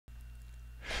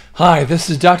Hi, this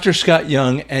is Dr. Scott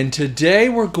Young, and today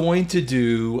we're going to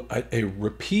do a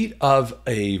repeat of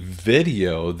a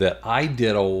video that I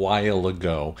did a while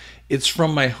ago. It's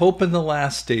from my Hope in the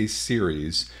Last Days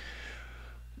series,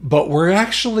 but we're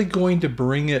actually going to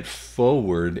bring it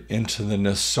forward into the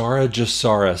NESARA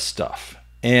GESARA stuff.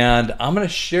 And I'm going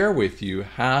to share with you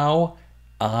how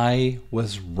I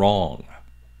was wrong.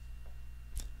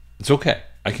 It's okay.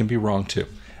 I can be wrong too.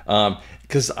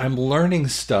 Because I'm learning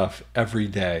stuff every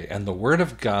day, and the Word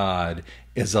of God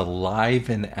is alive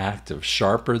and active,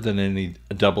 sharper than any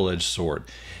double-edged sword.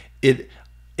 It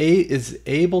is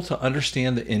able to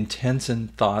understand the intents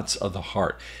and thoughts of the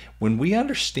heart. When we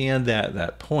understand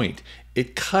that point,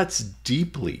 it cuts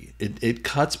deeply. It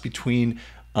cuts between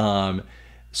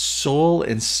soul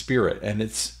and spirit, and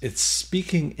it's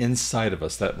speaking inside of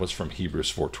us. That was from Hebrews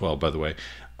 4:12, by the way.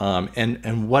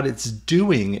 And what it's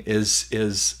doing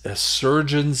is a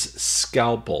surgeon's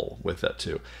scalpel with that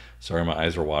too. Sorry, my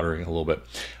eyes are watering a little bit.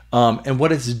 And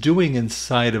what it's doing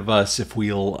inside of us, if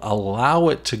we'll allow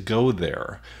it to go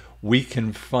there, we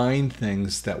can find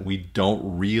things that we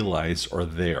don't realize are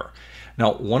there.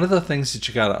 Now, one of the things that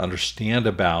you got to understand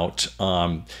about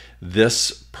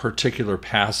this particular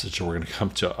passage, we're going to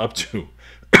come up to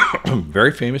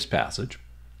very famous passage,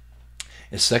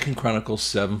 is II Chronicles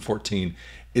 7:14,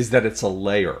 is that it's a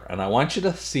layer. And I want you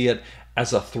to see it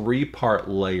as a three-part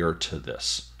layer to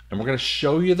this. And we're going to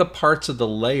show you the parts of the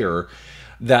layer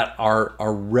that are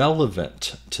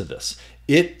relevant to this.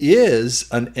 It is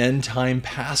an end-time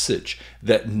passage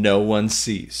that no one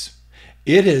sees.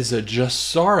 It is a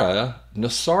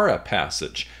NESARA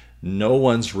passage no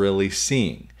one's really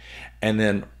seeing. And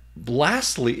then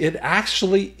lastly, it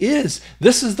actually is.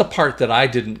 This is the part that I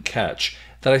didn't catch,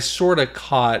 that I sort of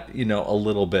caught, a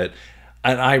little bit.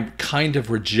 And I kind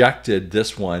of rejected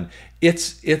this one.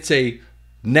 It's a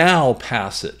now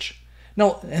passage.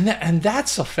 No, and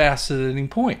that's a fascinating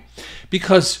point,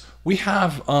 because we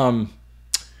have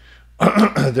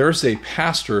there's a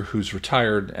pastor who's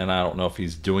retired, and I don't know if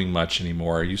he's doing much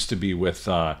anymore. He used to be with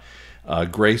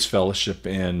Grace Fellowship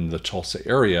in the Tulsa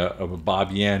area, of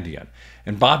Bob Yandian.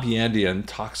 And Bob Yandian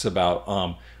talks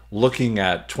about looking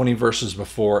at 20 verses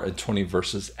before and 20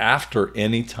 verses after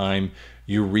any time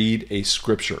you read a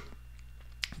scripture.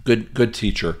 Good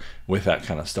teacher with that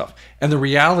kind of stuff. And the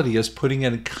reality is putting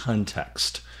it in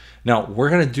context. Now, we're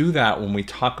going to do that when we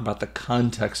talk about the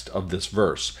context of this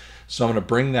verse. So I'm going to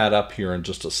bring that up here in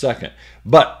just a second.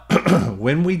 But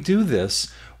when we do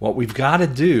this, what we've got to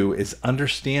do is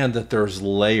understand that there's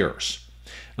layers.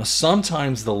 Now,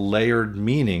 sometimes the layered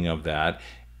meaning of that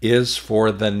is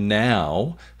for the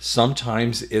now,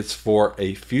 sometimes it's for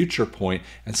a future point,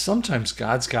 and sometimes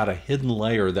God's got a hidden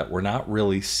layer that we're not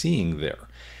really seeing there.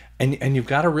 And you've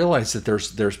got to realize that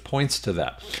there's points to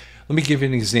that. Let me give you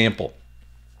an example.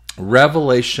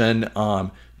 Revelation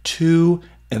 2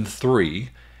 and 3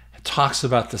 talks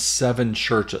about the 7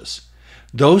 churches.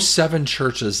 Those 7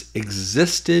 churches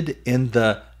existed in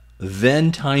the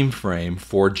then time frame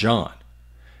for John.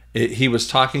 He was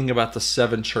talking about the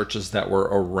 7 churches that were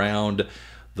around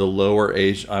the lower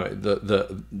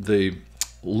the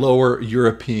lower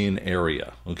European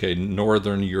area, okay,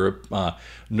 Northern Europe,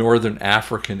 Northern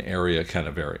African area kind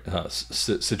of area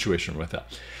situation with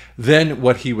that. Then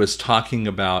what he was talking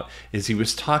about is he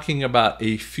was talking about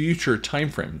a future time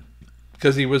frame,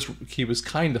 because he was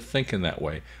kind of thinking that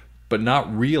way, but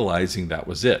not realizing that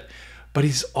was it. But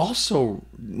he's also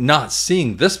not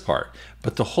seeing this part,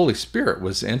 but the Holy Spirit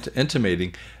was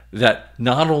intimating that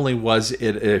not only was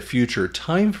it a future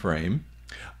time frame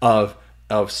of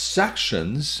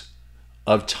sections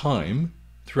of time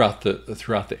throughout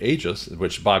the ages,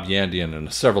 which Bob Yandian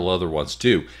and several other ones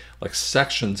do, like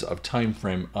sections of time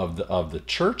frame of the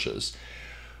churches,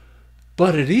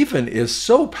 but it even is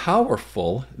so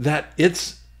powerful that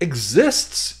it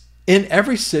exists in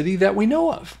every city that we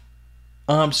know of.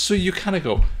 So you kind of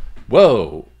go,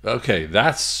 whoa, okay,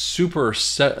 that's super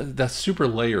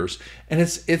layers, and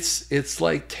it's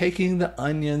like taking the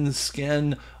onion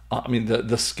skin,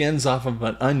 the skins off of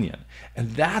an onion,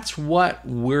 and that's what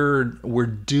we're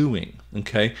doing.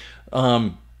 Okay,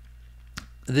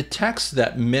 the text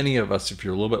that many of us, if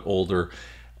you're a little bit older,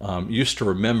 used to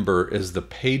remember is the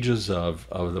pages of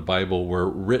the Bible were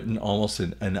written almost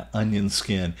in an onion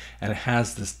skin, and it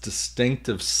has this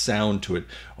distinctive sound to it,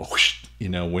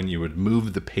 when you would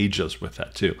move the pages with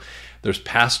that too. There's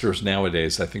pastors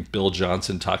nowadays, I think Bill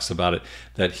Johnson talks about it,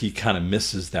 that he kind of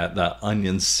misses that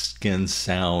onion skin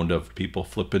sound of people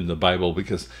flipping the Bible,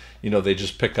 because they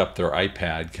just pick up their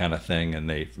iPad kind of thing and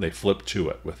they flip to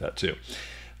it with that too.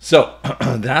 So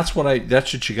that's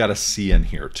what you got to see in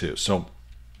here too. So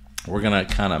We're going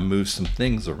to kind of move some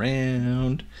things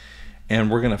around,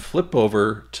 and we're going to flip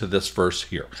over to this verse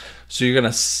here. So you're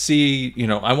going to see,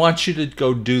 I want you to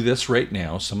go do this right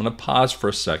now. So I'm going to pause for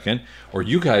a second, or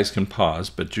you guys can pause,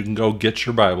 but you can go get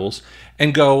your Bibles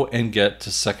and go and get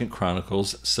to II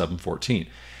Chronicles 7:14.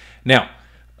 Now,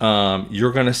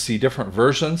 you're going to see different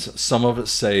versions. Some of it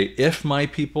say, if my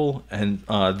people, and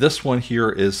this one here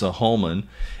is a Holman,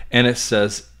 and it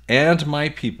says, and my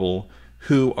people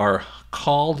who are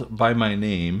called by my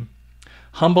name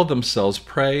humble themselves,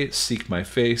 pray, seek my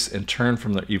face, and turn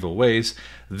from their evil ways,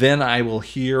 then I will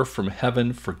hear from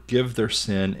heaven, forgive their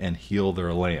sin, and heal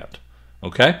their land.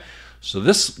 Okay? So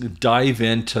let's dive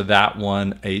into that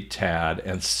one a tad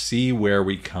and see where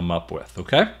we come up with.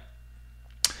 Okay?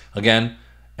 Again,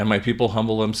 and my people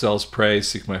humble themselves, pray,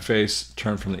 seek my face,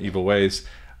 turn from the evil ways,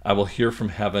 I will hear from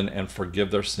heaven and forgive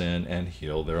their sin and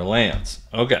heal their lands.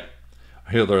 Okay.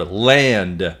 Heal their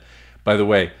land. By the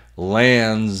way,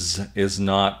 lands is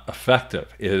not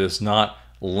effective. It is not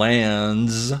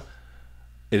lands.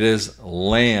 It is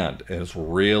land. It is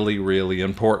really, really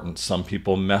important. Some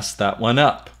people mess that one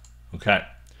up. Okay.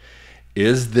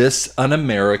 Is this an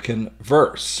American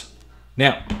verse?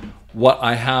 Now, what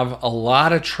I have a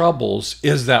lot of troubles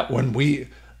is that when we,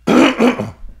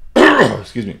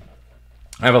 excuse me,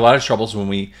 I have a lot of troubles when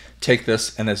we take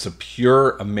this and it's a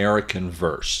pure American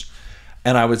verse.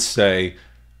 And I would say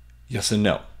yes and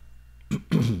no.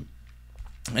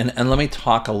 and let me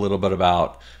talk a little bit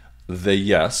about the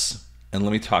yes, and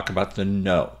let me talk about the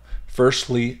no.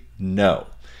 Firstly, no.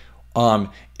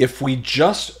 If we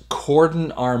just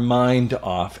cordon our mind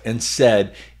off and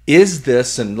said, is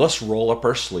this, and let's roll up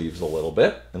our sleeves a little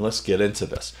bit and let's get into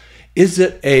this. Is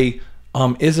it an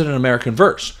American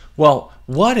verse? Well,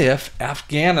 what if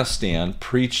Afghanistan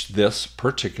preached this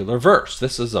particular verse?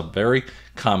 This is a very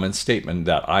common statement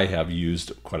that I have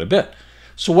used quite a bit.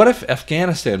 So what if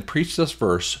Afghanistan preached this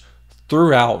verse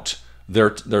throughout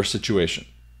their situation?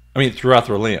 I mean, throughout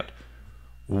their land.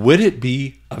 Would it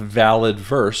be a valid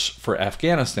verse for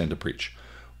Afghanistan to preach?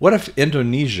 What if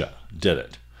Indonesia did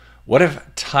it? What if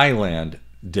Thailand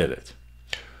did it?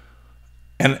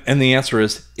 And the answer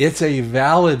is, it's a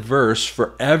valid verse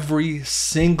for every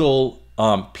single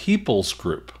people's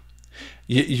group.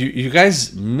 You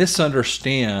guys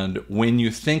misunderstand when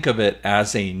you think of it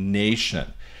as a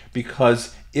nation,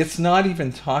 because it's not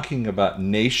even talking about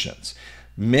nations.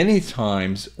 Many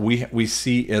times we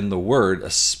see in the word,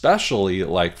 especially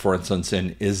like, for instance,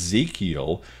 in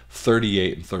Ezekiel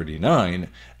 38 and 39,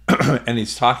 and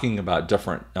he's talking about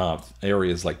different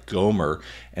areas like Gomer,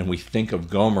 and we think of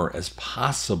Gomer as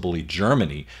possibly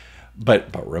Germany.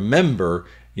 But remember,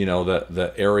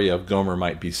 the area of Gomer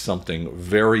might be something a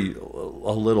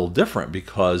little different,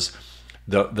 because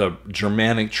the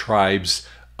Germanic tribes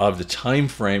of the time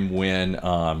frame when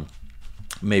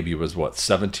maybe it was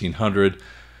 1700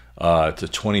 to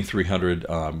 2300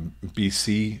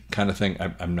 BC kind of thing.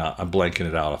 I'm blanking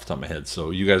it out off the top of my head,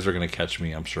 so you guys are going to catch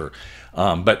me, I'm sure.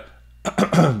 But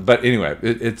anyway,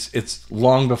 it's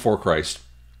long before Christ.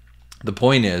 The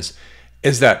point is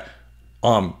that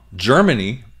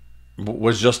Germany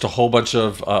was just a whole bunch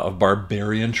of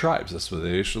barbarian tribes. That's what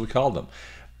they usually called them,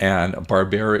 and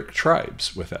barbaric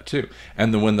tribes with that too.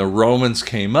 And then when the Romans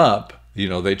came up,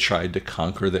 they tried to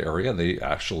conquer the area. They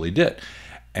actually did.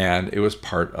 And it was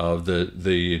part of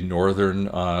the northern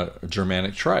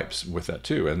Germanic tribes with that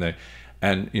too. And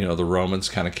the Romans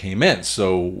kind of came in.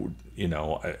 So,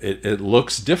 it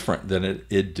looks different than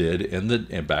it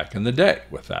did back in the day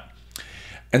with that.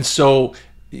 And so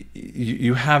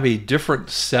you have a different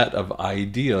set of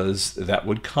ideas that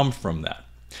would come from that.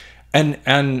 And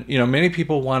many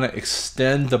people want to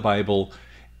extend the Bible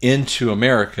into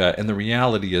America, and the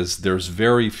reality is there's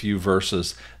very few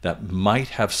verses that might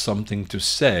have something to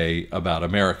say about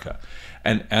America.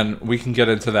 And we can get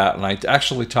into that, and I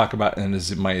actually talk about in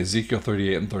my Ezekiel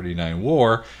 38 and 39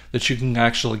 war that you can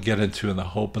actually get into in the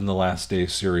Hope in the Last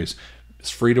Days series.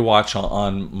 It's free to watch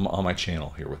on my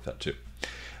channel here with that too.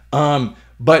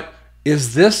 But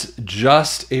is this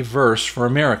just a verse for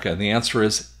America? And the answer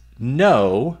is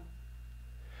no.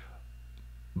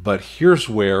 But here's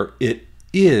where it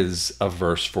is a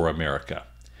verse for America.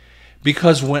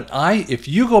 Because if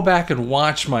you go back and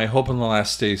watch my Hope in the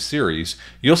Last Days series,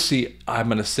 you'll see I'm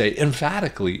going to say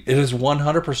emphatically it is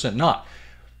 100% not.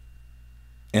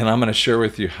 And I'm going to share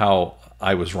with you how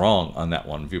I was wrong on that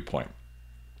one viewpoint.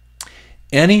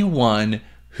 Anyone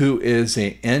who is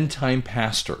an end-time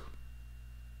pastor,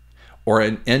 or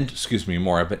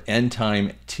more of an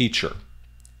end-time teacher,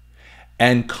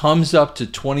 and comes up to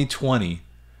 2020,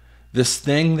 this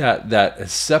thing that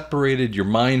has separated your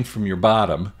mind from your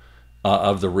bottom,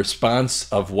 of the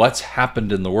response of what's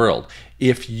happened in the world,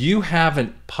 if you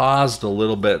haven't paused a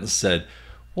little bit and said,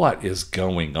 what is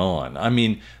going on? I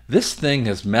mean, this thing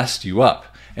has messed you up.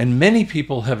 And many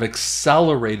people have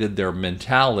accelerated their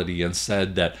mentality and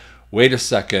said that, wait a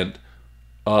second,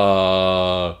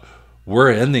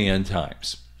 we're in the end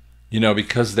times,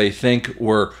 because they think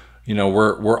we're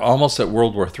almost at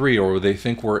World War III, or they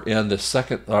think we're in the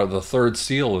second or the third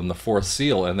seal and the fourth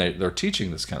seal, and they're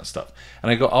teaching this kind of stuff.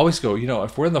 And I always go,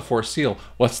 if we're in the fourth seal,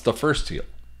 what's the first seal?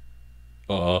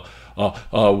 We're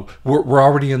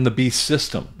already in the beast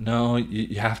system. No,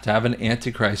 you have to have an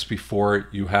antichrist before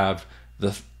you have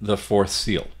the fourth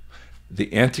seal.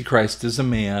 The antichrist is a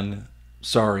man.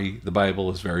 Sorry, the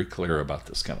Bible is very clear about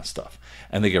this kind of stuff.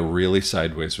 And they get really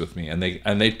sideways with me, and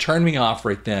they turn me off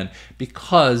right then,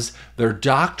 because their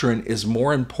doctrine is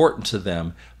more important to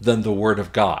them than the Word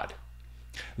of God.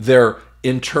 Their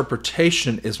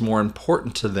interpretation is more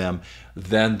important to them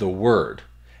than the Word.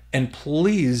 And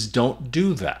please don't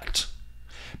do that,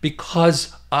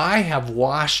 because I have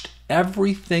washed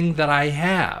everything that I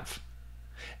have,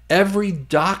 every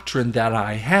doctrine that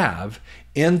I have,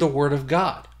 in the Word of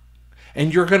God.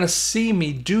 And you're going to see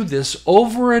me do this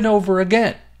over and over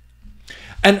again.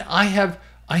 And I have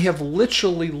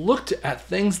literally looked at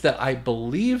things that I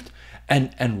believed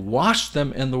and washed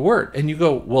them in the Word. And you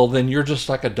go, well, then you're just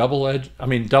like a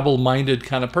double-minded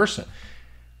kind of person.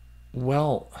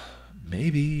 Well,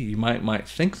 maybe you might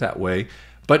think that way,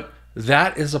 but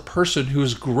that is a person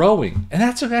who's growing, and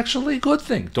that's actually a good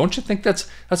thing. Don't you think that's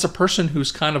a person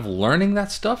who's kind of learning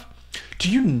that stuff?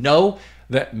 Do you know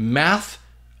that math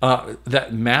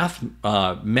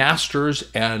masters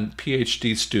and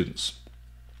PhD students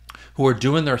who are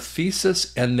doing their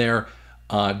thesis and their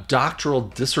doctoral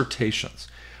dissertations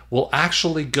will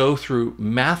actually go through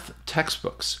math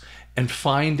textbooks and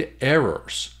find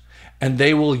errors, and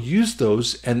they will use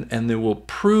those and they will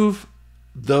prove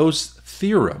those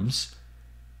theorems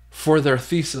for their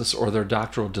thesis or their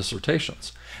doctoral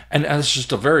dissertations. And it's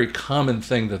just a very common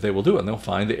thing that they will do, and they'll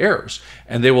find the errors,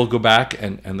 and they will go back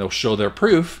and they'll show their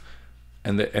proof,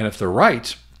 and if they're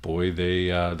right, boy, they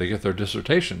get their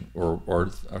dissertation or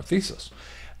thesis,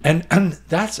 and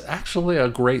that's actually a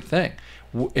great thing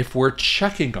if we're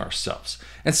checking ourselves.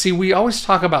 And see, we always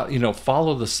talk about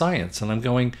follow the science, and I'm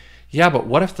going, yeah, but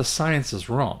what if the science is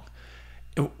wrong?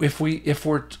 If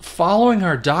we're following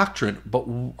our doctrine, but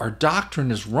our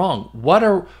doctrine is wrong, what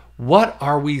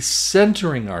are we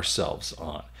centering ourselves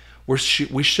on?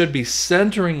 We should be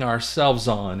centering ourselves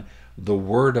on the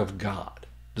Word of God.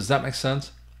 Does that make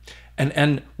sense?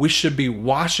 And we should be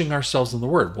washing ourselves in the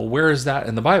Word. Well, where is that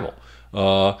in the Bible?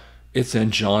 It's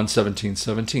in John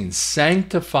 17:17.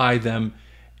 Sanctify them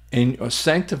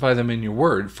in your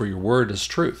Word, for your Word is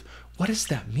truth. What does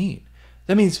that mean?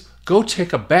 That means go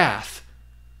take a bath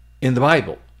in the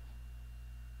Bible.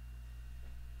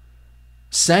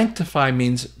 Sanctify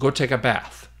means go take a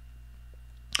bath.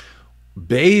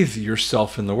 Bathe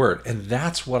yourself in the Word. And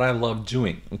that's what I love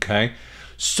doing, okay?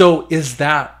 So is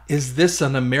this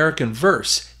an American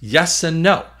verse? Yes and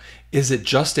no. Is it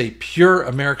just a pure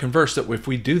American verse that if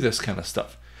we do this kind of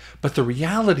stuff? But the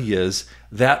reality is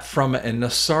that from a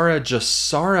NESARA,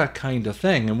 GESARA kind of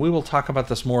thing, and we will talk about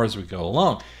this more as we go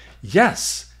along,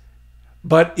 yes,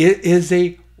 but it is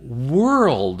a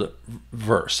world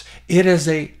verse. It is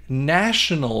a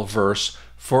national verse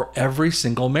for every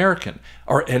single American,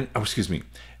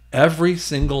 every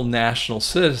single national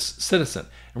citizen.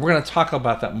 And we're going to talk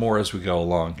about that more as we go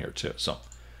along here too. So,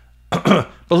 but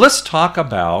let's talk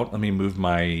about, let me move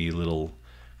my little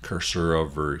cursor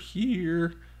over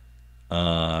here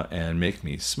and make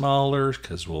me smaller,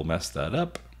 because we'll mess that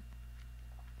up.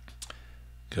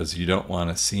 Because you don't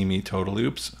want to see me totally,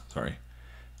 oops, sorry.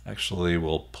 Actually,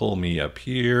 we'll pull me up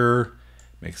here,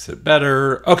 makes it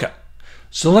better. Okay,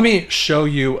 so let me show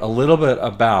you a little bit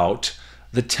about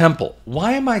the temple.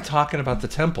 Why am I talking about the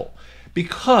temple?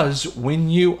 Because when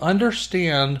you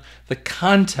understand the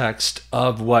context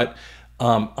of what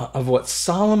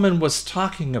Solomon was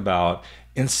talking about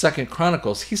in II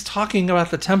Chronicles, he's talking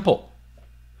about the temple.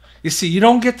 You see, you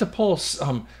don't get to pull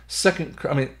Second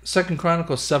Chronicles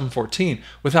 7:14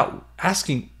 without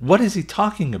asking, what is he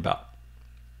talking about?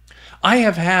 I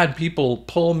have had people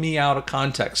pull me out of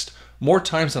context more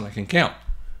times than I can count.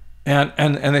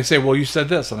 And they say, well, you said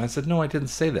this. And I said, no, I didn't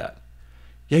say that.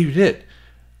 Yeah, you did.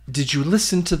 Did you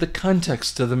listen to the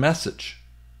context of the message?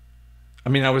 I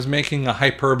mean, I was making a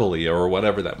hyperbole or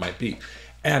whatever that might be.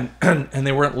 And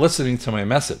they weren't listening to my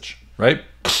message, right?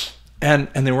 And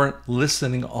they weren't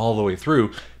listening all the way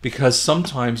through, because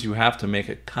sometimes you have to make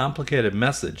a complicated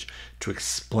message to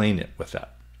explain it with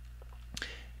that.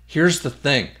 Here's the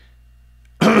thing.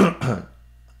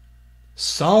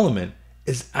 Solomon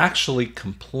is actually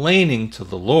complaining to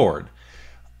the Lord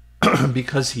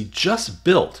because he just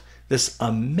built this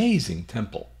amazing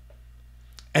temple.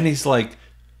 And he's like,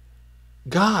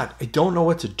 God, I don't know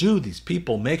what to do. These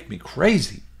people make me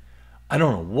crazy. I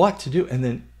don't know what to do.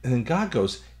 And then God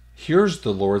goes, here's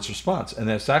the Lord's response. And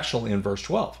that's actually in verse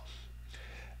 12.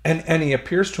 And he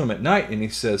appears to him at night and he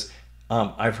says,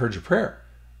 I've heard your prayer.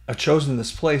 I've chosen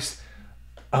this place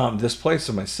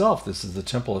of myself. This is the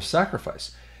temple of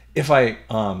sacrifice. If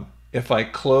I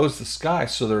close the sky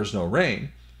so there's no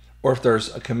rain, or if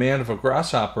there's a command of a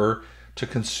grasshopper to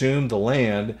consume the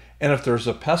land, and if there's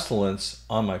a pestilence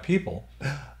on my people,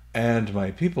 and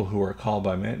my people who are called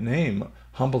by my name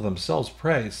humble themselves,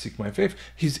 pray, seek my face.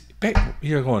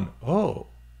 You're going, oh,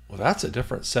 well, that's a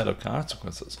different set of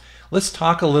consequences. Let's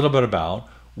talk a little bit about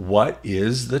what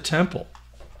is the temple.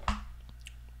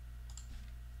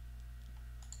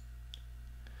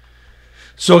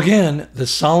 So again, the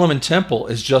Solomon temple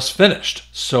is just finished.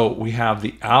 So we have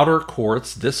the outer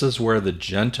courts. This is where the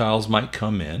Gentiles might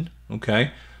come in.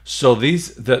 Okay. So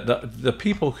the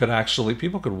people could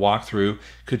walk through,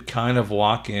 could kind of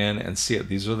walk in and see it.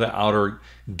 These are the outer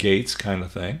gates kind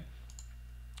of thing.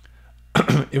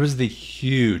 It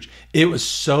was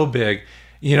so big,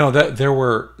 that there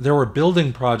were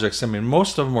building projects. I mean,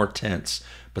 most of them were tents,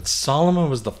 but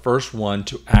Solomon was the first one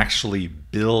to actually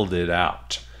build it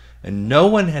out. And no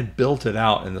one had built it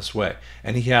out in this way.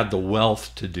 And he had the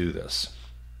wealth to do this.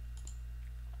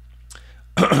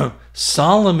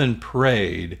 Solomon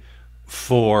prayed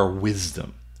for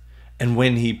wisdom. And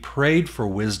when he prayed for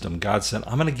wisdom, God said,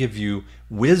 I'm going to give you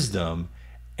wisdom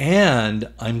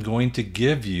and I'm going to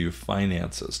give you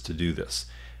finances to do this.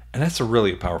 And that's a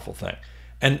really powerful thing.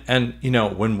 And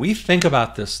when we think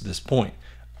about this point,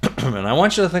 and I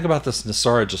want you to think about this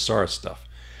NESARA, GESARA stuff.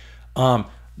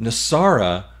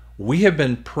 NESARA, we have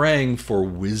been praying for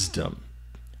wisdom.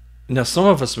 Now, some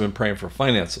of us have been praying for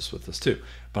finances with this too.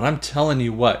 But I'm telling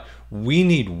you what, we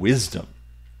need wisdom.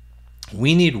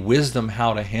 We need wisdom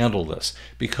how to handle this.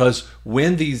 Because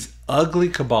when these ugly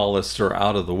Kabbalists are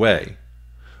out of the way,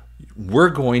 we're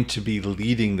going to be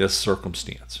leading this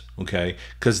circumstance, okay?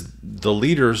 Because the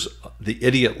leaders, the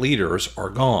idiot leaders, are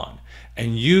gone.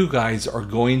 And you guys are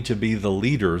going to be the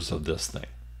leaders of this thing,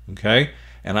 okay?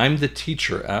 And I'm the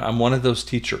teacher. I'm one of those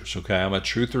teachers, okay? I'm a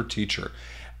truther teacher.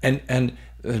 And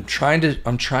I'm trying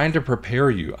to prepare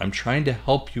you. I'm trying to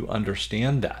help you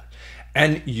understand that.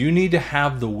 And you need to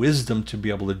have the wisdom to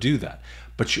be able to do that.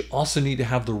 But you also need to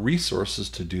have the resources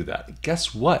to do that.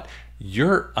 Guess what?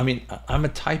 I'm a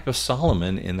type of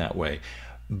Solomon in that way.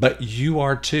 But you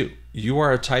are too. You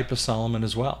are a type of Solomon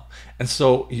as well. And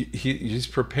so he's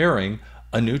preparing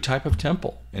a new type of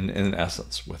temple in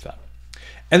essence with that.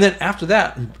 And then after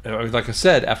that, like I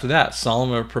said, after that,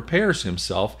 Solomon prepares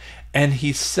himself and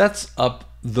he sets up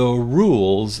the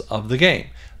rules of the game.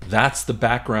 That's the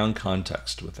background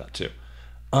context with that too.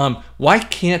 Why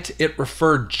can't it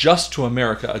refer just to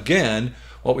America? Again,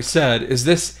 what we said is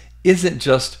this isn't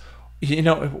just,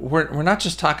 we're not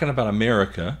just talking about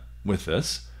America with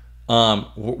this.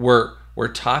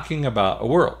 We're talking about a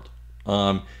world.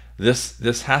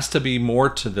 This has to be more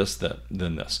to this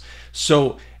than this.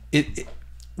 So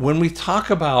when we talk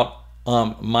about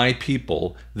my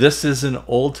people, this is an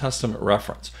Old Testament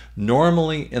reference.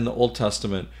 Normally in the Old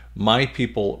Testament, my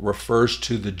people refers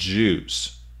to the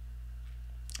Jews.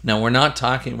 Now we're not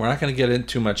going to get in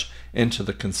too much into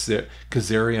the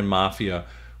Khazarian Mafia,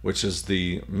 which is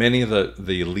many of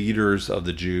the leaders of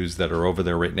the Jews that are over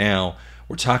there right now.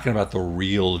 We're talking about the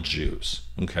real Jews.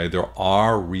 Okay, there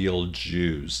are real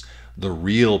Jews, the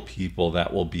real people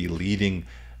that will be leading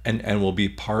and will be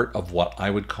part of what I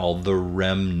would call the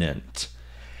remnant.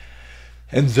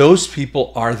 And those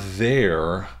people are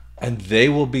there, and they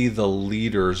will be the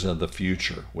leaders of the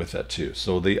future with that too.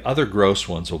 So the other gross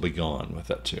ones will be gone with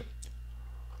that too.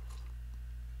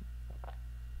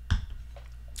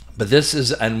 But this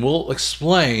is, and we'll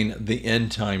explain the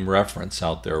end time reference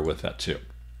out there with that too.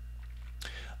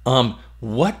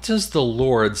 What does the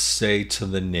Lord say to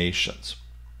the nations?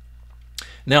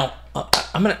 Now,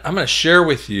 I'm gonna share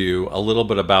with you a little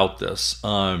bit about this.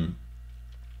 In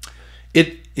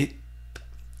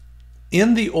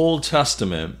the Old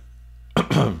Testament,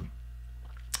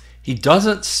 he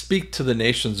doesn't speak to the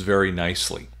nations very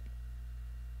nicely.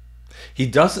 He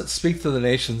doesn't speak to the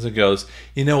nations and goes,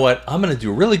 you know what, I'm going to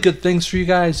do really good things for you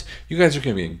guys. You guys are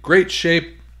going to be in great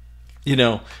shape.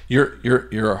 You're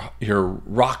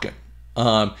rocking.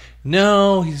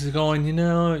 No, he's going,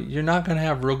 you're not going to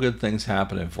have real good things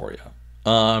happening for you.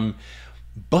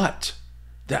 But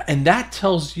And that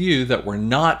tells you that we're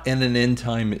not in an end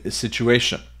time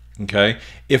situation. Okay?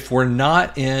 If we're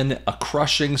not in a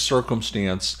crushing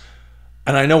circumstance,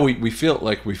 and I know we feel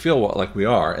like we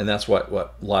are, and that's what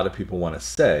a lot of people want to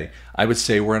say. I would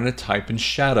say we're in a type and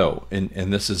shadow,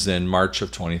 and this is in March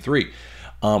of 23.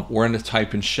 We're in a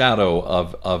type and shadow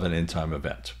of an end time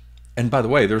event. And by the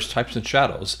way, there's types and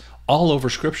shadows all over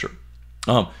Scripture.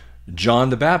 John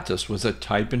the Baptist was a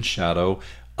type and shadow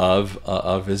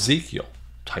of Ezekiel.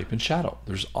 Type and shadow.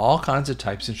 There's all kinds of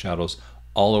types and shadows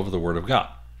all over the Word of God.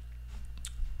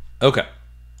 Okay.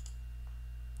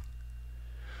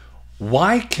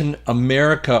 Why can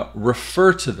America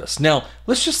refer to this? Now,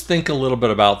 let's just think a little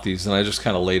bit about these, and I just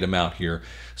kind of laid them out here.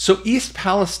 So, East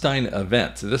Palestine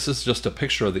event. This is just a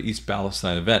picture of the East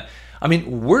Palestine event. I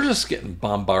mean, we're just getting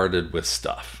bombarded with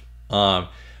stuff. I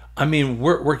mean,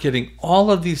 we're getting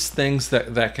all of these things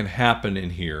that can happen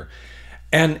in here,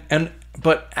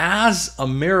 but as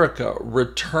America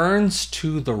returns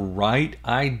to the right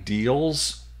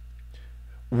ideals,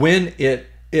 when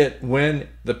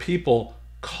the people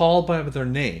called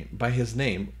by his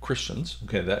name, Christians.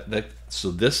 Okay,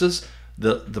 so this is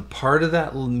the part of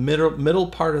that middle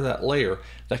part of that layer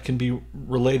that can be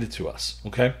related to us.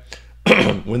 Okay,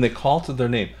 when they call to their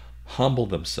name, humble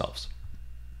themselves.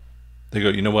 They go,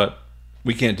 you know what?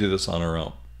 We can't do this on our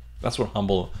own. That's what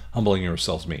humbling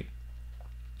yourselves mean.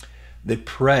 They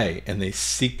pray and they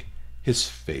seek his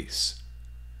face.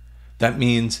 That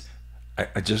means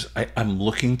I'm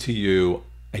looking to you.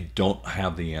 I don't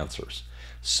have the answers.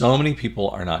 So many people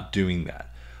are not doing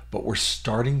that, but we're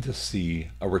starting to see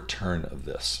a return of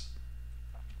this.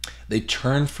 They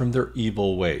turn from their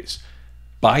evil ways.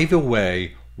 By the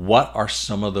way, what are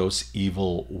some of those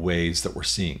evil ways that we're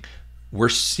seeing? We're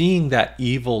seeing that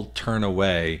evil turn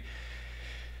away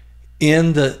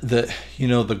in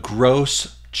the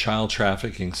gross child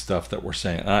trafficking stuff that we're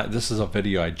saying. This is a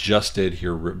video I just did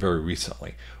here very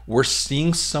recently. We're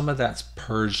seeing some of that's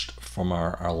purged from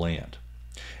our land.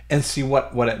 And see,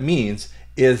 what it means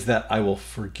is that I will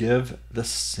forgive the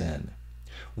sin.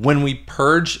 When we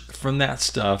purge from that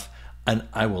stuff, and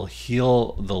I will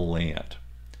heal the land.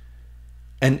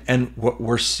 And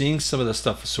we're seeing some of the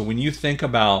stuff. So when you think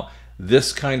about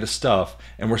this kind of stuff,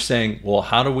 and we're saying, well,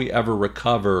 how do we ever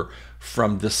recover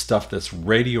from this stuff that's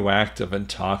radioactive and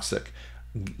toxic?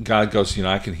 God goes,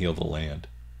 I can heal the land.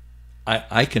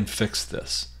 I can fix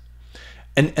this.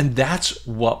 And that's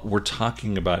what we're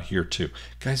talking about here too.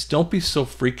 Guys, don't be so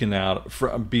freaking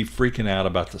out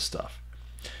about this stuff.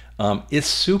 It's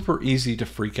super easy to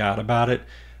freak out about it,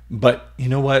 but you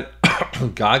know what?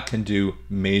 God can do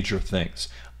major things.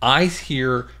 I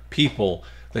hear people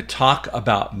that talk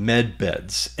about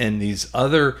medbeds and these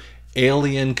other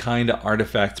alien kind of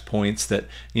artifact points that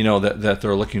that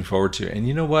they're looking forward to. And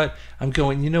you know what? I'm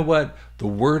going, the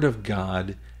Word of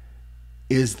God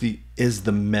is the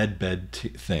medbed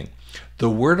thing. The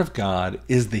Word of God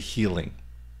is the healing.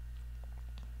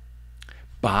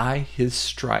 By his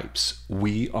stripes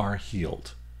we are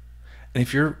healed. And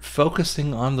if you're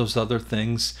focusing on those other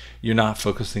things, you're not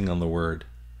focusing on the Word.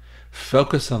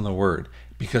 Focus on the Word,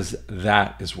 because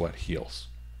that is what heals.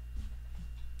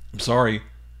 I'm sorry,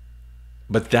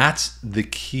 but that's the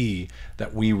key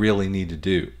that we really need to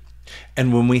do.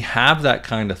 And when we have that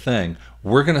kind of thing,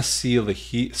 we're going to see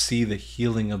the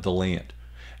healing of the land.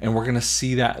 And we're going to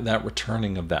see that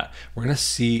returning of that. We're going to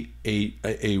see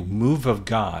a move of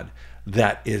God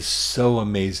that is so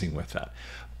amazing with that.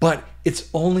 But it's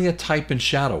only a type and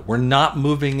shadow. We're not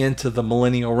moving into the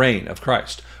millennial reign of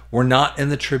Christ. We're not in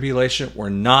the tribulation. We're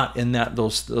not in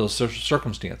those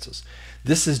circumstances.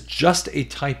 This is just a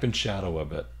type and shadow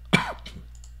of it.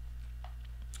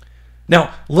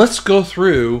 Now, let's go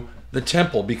through the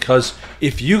temple, because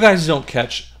if you guys don't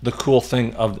catch the cool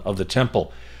thing of the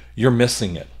temple, you're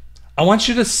missing it. I want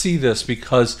you to see this,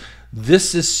 because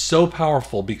this is so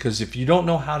powerful. Because if you don't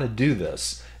know how to do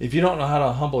this, if you don't know how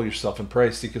to humble yourself and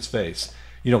pray, seek his face,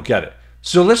 you don't get it.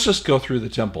 So let's just go through the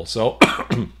temple. So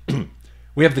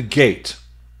we have the gate.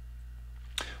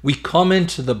 We come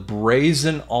into the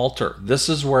brazen altar. This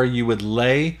is where you would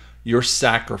lay your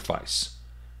sacrifice.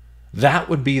 That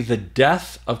would be the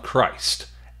death of Christ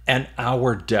and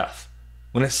our death.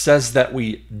 When it says that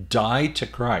we die to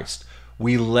Christ,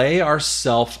 we lay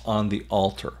ourselves on the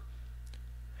altar.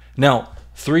 Now,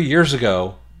 3 years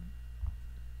ago,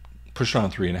 push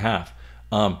on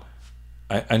 3.5,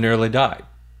 I nearly died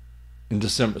in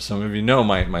December. Some of you know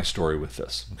my story with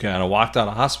this. Okay, and I walked out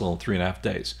of hospital in 3.5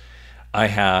 days. I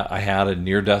had a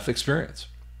near-death experience.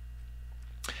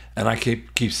 And I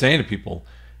keep saying to people,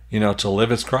 to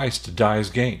live as Christ, to die as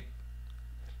gain.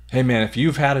 Hey man, if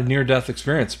you've had a near-death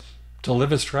experience, To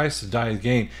live as Christ, to die as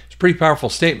gain. It's a pretty powerful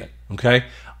statement, okay?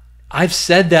 I've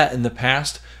said that in the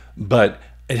past, but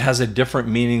it has a different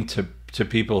meaning to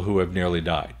people who have nearly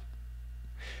died.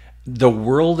 The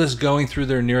world is going through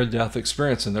their near-death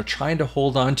experience, and they're trying to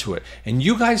hold on to it. And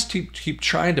you guys keep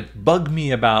trying to bug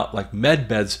me about like med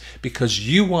beds because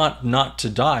you want not to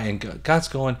die. And God's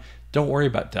going, don't worry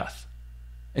about death.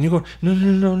 And you're going,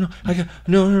 no,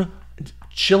 no.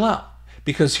 Chill out.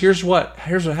 Because here's what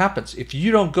happens. If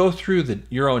you don't go through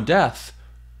your own death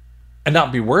and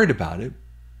not be worried about it,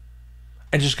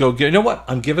 and just go, you know what?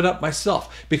 I'm giving up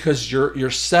myself, because you're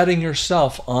setting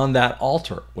yourself on that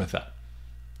altar with that.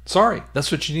 Sorry,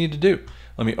 that's what you need to do.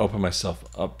 Let me open myself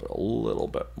up a little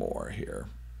bit more here.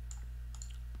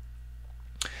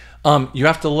 You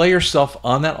have to lay yourself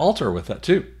on that altar with that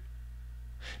too.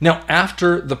 Now,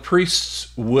 after the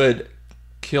priests would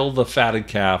kill the fatted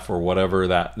calf or whatever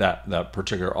that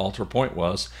particular altar point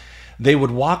was, they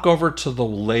would walk over to the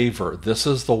laver. This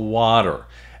is the water.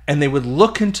 And they would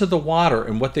look into the water,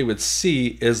 and what they would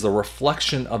see is the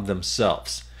reflection of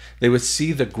themselves. They would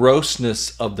see the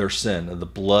grossness of their sin, of the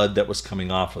blood that was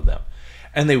coming off of them.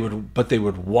 And they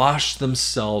would wash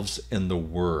themselves in the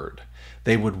word.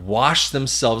 They would wash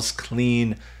themselves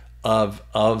clean of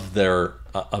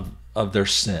their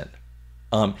sin.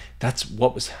 That's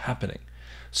what was happening.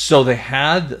 So they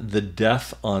had the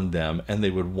death on them, and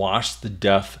they would wash the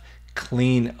death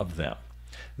clean of them.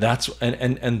 That's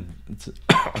and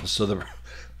so the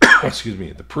excuse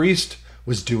me, the priest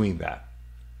was doing that.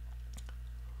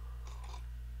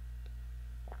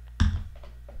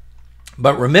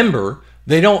 But remember,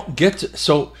 they don't get to,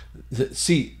 so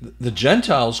see, the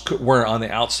Gentiles were on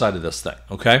the outside of this thing,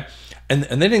 okay? And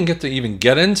they didn't get to even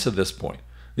get into this point.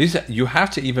 You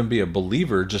have to even be a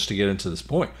believer just to get into this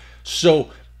point. So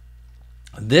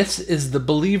this is the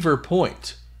believer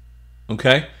point,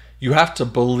 okay? You have to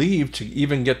believe to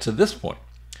even get to this point.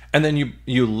 And then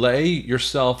you lay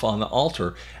yourself on the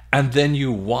altar, and then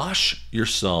you wash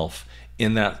yourself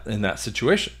in that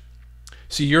situation.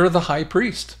 See, you're the high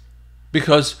priest,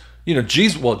 because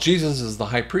Jesus is the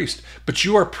high priest, but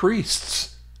you are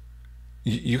priests.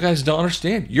 You guys don't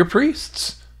understand. You're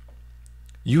priests.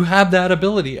 You have that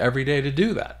ability every day to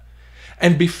do that.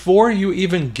 And before you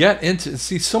even get into,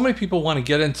 see, so many people want to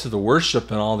get into the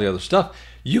worship and all the other stuff.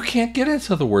 You can't get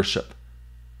into the worship.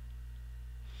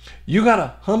 You got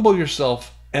to humble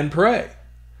yourself and pray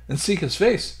and seek his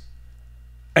face.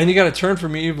 And you got to turn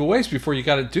from your evil ways before you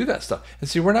got to do that stuff. And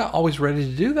see, we're not always ready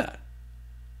to do that.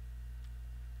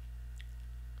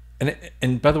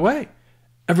 And by the way,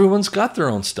 everyone's got their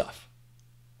own stuff.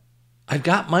 I've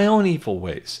got my own evil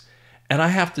ways. And I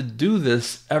have to do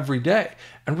this every day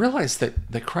and realize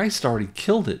that Christ already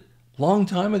killed it a long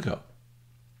time ago.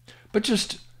 But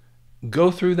just go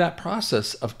through that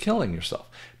process of killing yourself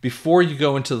before you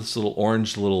go into this little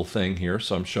orange little thing here.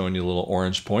 So I'm showing you a little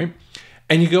orange point.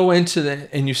 And you go into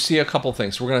and you see a couple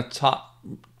things. We're going to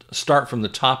start from the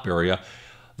top area.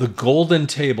 The golden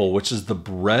table, which is the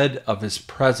bread of his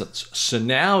presence. So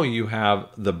now you have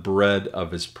the bread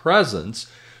of his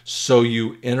presence. So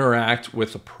you interact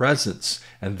with the presence,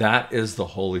 and that is the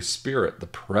Holy Spirit, the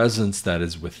presence that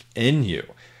is within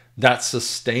you, that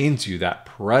sustains you, that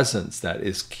presence that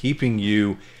is keeping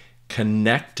you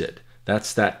connected.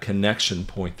 That's that connection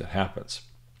point that happens.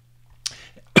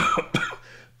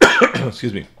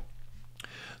 Excuse me.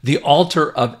 The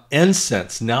altar of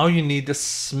incense. Now you need to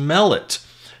smell it.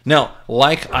 Now,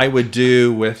 like I would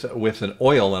do with an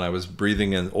oil, and I was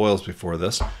breathing in oils before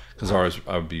this, because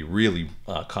I would be really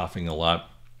coughing a lot.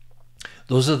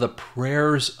 Those are the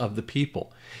prayers of the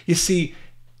people. You see,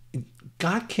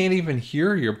 God can't even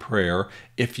hear your prayer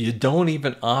if you don't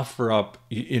even offer up,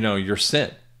 your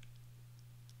sin.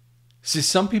 See,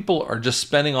 some people are just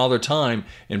spending all their time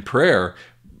in prayer,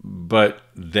 but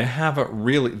they haven't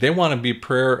really, they want to be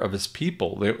prayer of his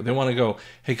people. They want to go,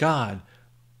 hey, God,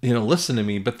 listen to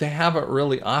me, but they haven't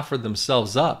really offered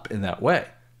themselves up in that way.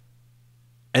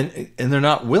 And they're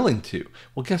not willing to.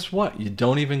 Well, guess what? You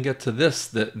don't even get to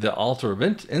the altar of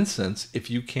incense, if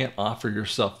you can't offer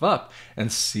yourself up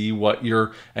and see what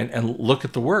and look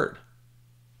at the word.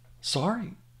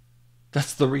 Sorry.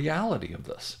 That's the reality of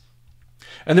this.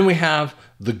 And then we have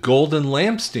the golden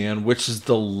lampstand, which is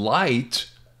the light.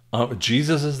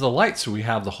 Jesus is the light. So we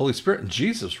have the Holy Spirit and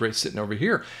Jesus right sitting over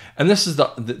here. And this is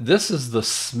the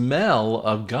smell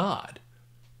of God.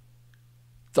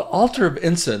 The altar of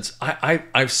incense,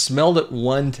 I've smelled it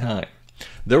one time.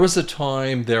 There was a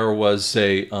time, this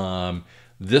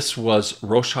was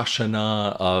Rosh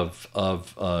Hashanah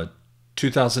of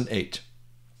 2008.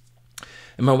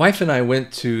 And my wife and I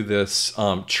went to this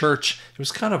church. It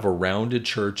was kind of a rounded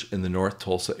church in the North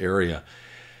Tulsa area.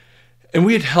 And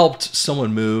we had helped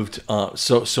someone moved,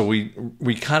 so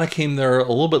we kind of came there a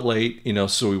little bit late,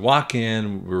 so we walk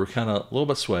in, we were kind of a little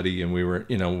bit sweaty, and we were,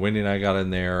 Wendy and I got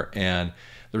in there, and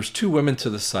there's two women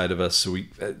to the side of us, so we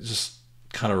just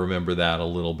kind of remember that a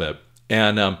little bit.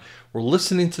 And we're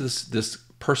listening to this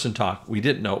person talk. We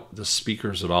didn't know the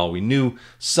speakers at all. We knew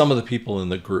some of the people in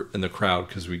the group, in the crowd,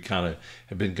 because we kind of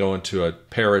had been going to a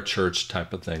para-church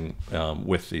type of thing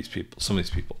with these people, some of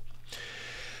these people.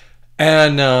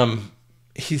 And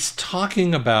he's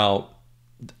talking about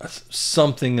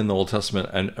something in the Old Testament,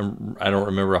 and I don't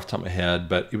remember off the top of my head,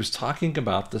 but he was talking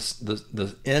about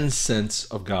the incense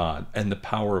of God and the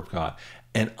power of God.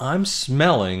 And I'm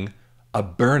smelling a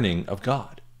burning of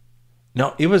God.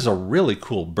 Now, it was a really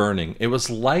cool burning. It was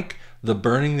like the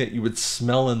burning that you would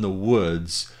smell in the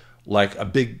woods, like a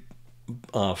big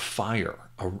fire.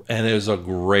 And it was a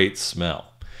great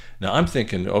smell. Now, I'm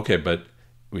thinking, okay, but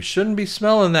we shouldn't be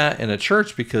smelling that in a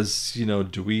church because,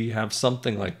 do we have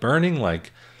something like burning?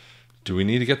 Like, do we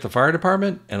need to get the fire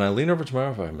department? And I lean over to my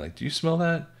wife. I'm like, do you smell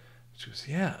that? She goes,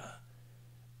 yeah.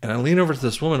 And I lean over to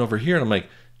this woman over here, and I'm like,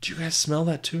 do you guys smell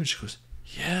that too? And she goes,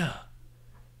 yeah.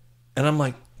 And I'm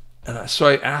like, so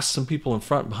I asked some people in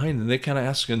front and behind, and they kind of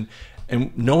asked, and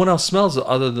no one else smells it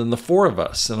other than the four of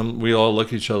us. And we all look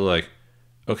at each other like,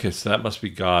 okay, so that must be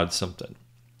God something.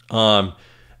 And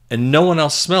no one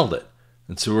else smelled it.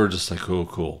 And so we're just like, oh,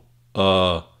 cool.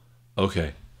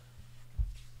 Okay.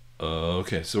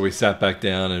 Okay. So we sat back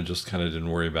down and just kind of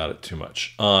didn't worry about it too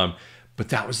much. But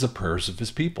that was the prayers of his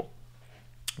people.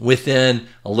 Within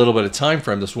a little bit of time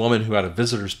frame, this woman who had a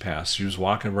visitor's pass, she was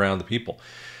walking around the people.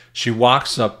 She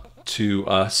walks up to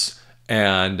us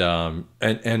and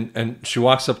she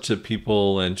walks up to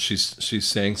people, and she's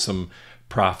saying some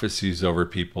prophecies over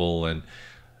people, and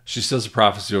she says a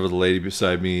prophecy over the lady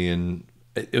beside me, and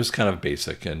it was kind of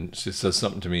basic, and she says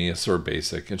something to me, it's sort of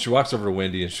basic, and she walks over to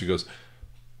Wendy and she goes,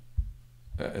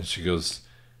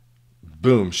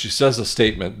 boom, she says a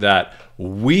statement that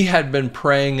we had been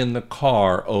praying in the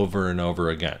car over and over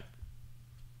again.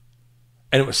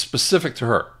 And it was specific to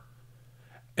her.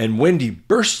 And Wendy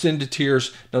burst into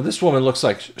tears. Now this woman looks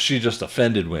like she just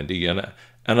offended Wendy, and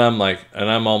I'm like, and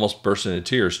I'm almost bursting into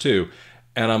tears too.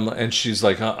 And she's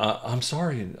like, I'm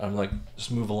sorry. And I'm like,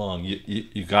 just move along.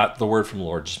 You got the word from the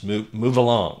Lord. Just move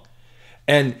along.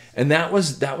 And that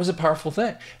was a powerful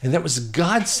thing. And that was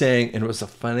God saying, and it was a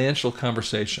financial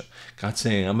conversation. God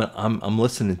saying, I'm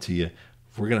listening to you.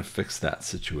 We're gonna fix that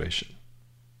situation.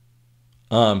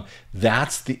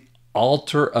 That's the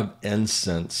altar of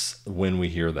incense when we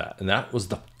hear that. And that was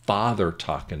the Father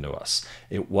talking to us.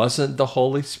 It wasn't the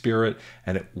Holy Spirit,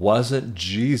 and it wasn't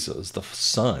Jesus, the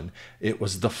Son. It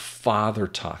was the Father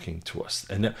talking to us.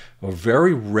 And a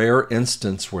very rare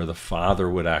instance where the Father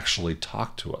would actually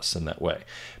talk to us in that way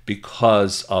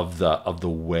because of the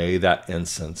way that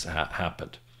incense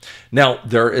happened. Now,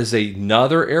 there is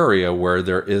another area where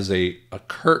there is a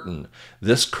curtain.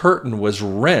 This curtain was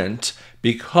rent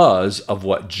because of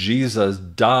what Jesus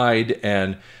died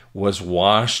and was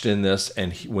washed in this,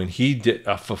 and when he did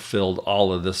fulfilled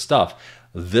all of this stuff,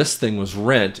 this thing was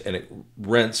rent, and it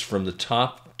rents from the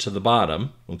top to the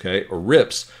bottom, okay, or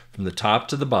rips from the top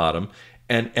to the bottom,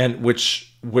 and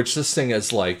which this thing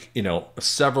is like,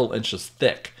 several inches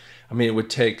thick. I mean, it would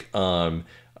take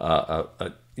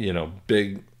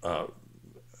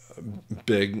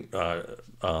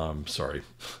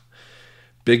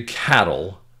big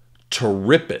cattle to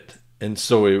rip it. And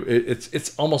so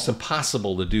it's almost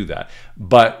impossible to do that.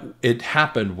 But it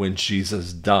happened when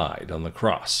Jesus died on the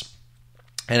cross.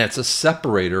 And it's a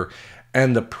separator.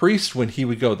 And the priest, when he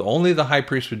would go, only the high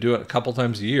priest would do it a couple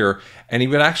times a year. And he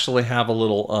would actually have a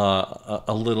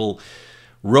little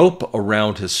rope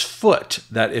around his foot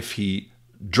that if he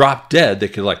dropped dead, they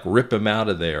could like rip him out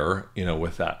of there,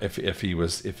 with that, if he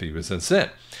was in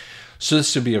sin. So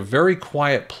this would be a very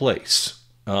quiet place.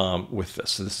 With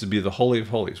this. So this would be the Holy of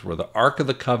Holies, where the Ark of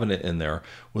the Covenant in there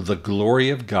with the glory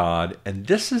of God. And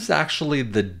this is actually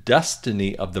the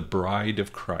destiny of the bride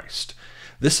of Christ.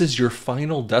 This is your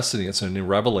final destiny. It's in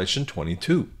Revelation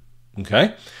 22.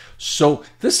 Okay? So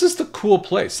this is the cool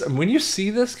place. And when you see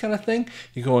this kind of thing,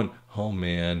 you're going, oh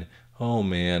man,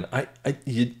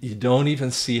 you don't even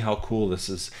see how cool this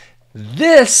is.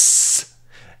 This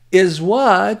is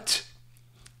what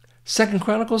II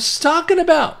Chronicles is talking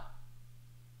about.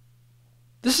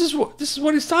 This is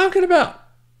what he's talking about.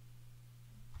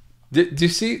 Do you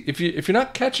see? If you're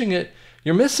not catching it,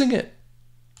 you're missing it.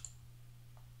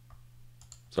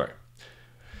 Sorry.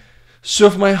 So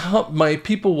if my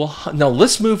people will... Now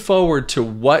let's move forward to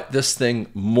what this thing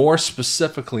more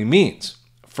specifically means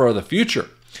for the future.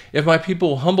 If my people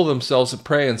will humble themselves and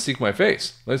pray and seek my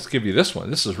face. Let's give you this one.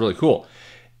 This is really cool.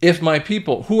 If my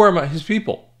people... Who are his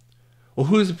people? Well,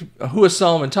 who is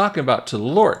Solomon talking about to the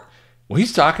Lord? Well,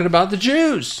 he's talking about the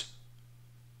Jews.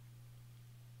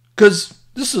 Because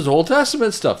this is Old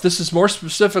Testament stuff. This is more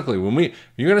specifically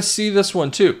you're going to see this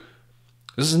one too.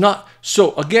 This is not,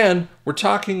 so again, we're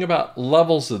talking about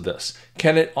levels of this.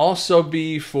 Can it also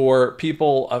be for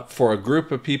people, for a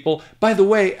group of people? By the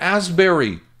way,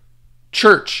 Asbury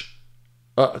College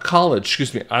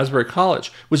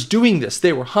was doing this.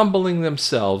 They were humbling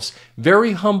themselves,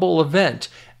 very humble event.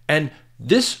 And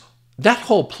that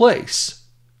whole place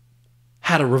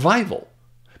had a revival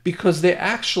because they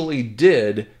actually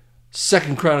did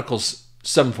 2 Chronicles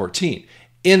 7:14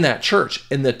 in that church,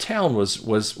 and the town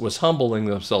was humbling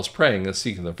themselves, praying and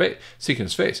seeking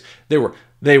His face. They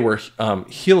were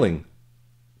healing.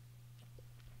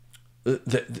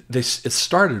 It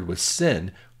started with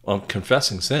sin,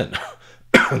 confessing sin,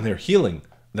 and they're healing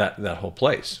that whole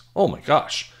place. Oh my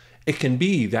gosh! It can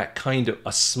be that kind of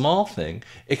a small thing.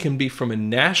 It can be from a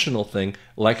national thing,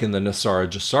 like in the NESARA,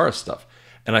 GESARA stuff.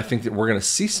 And I think that we're going to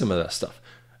see some of that stuff.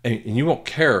 And you won't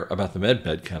care about the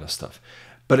medbed kind of stuff.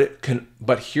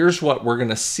 But here's what we're going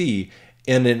to see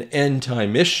in an end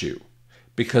time issue.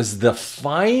 Because the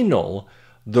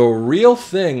real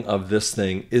thing of this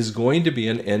thing is going to be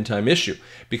an end time issue.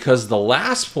 Because the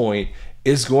last point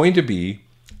is going to be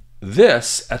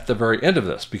this at the very end of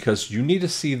this. Because you need to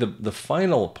see the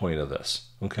final point of this.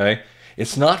 Okay?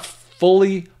 It's not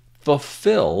fully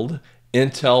fulfilled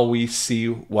until we see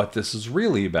what this is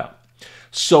really about.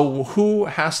 So who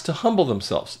has to humble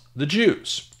themselves? The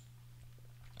Jews.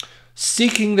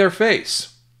 Seeking their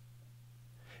face.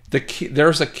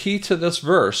 There's a key to this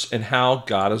verse and how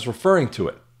God is referring to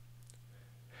it.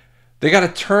 They got to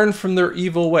turn from their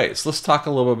evil ways. Let's talk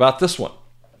a little bit about this one.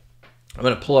 I'm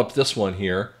going to pull up this one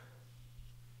here.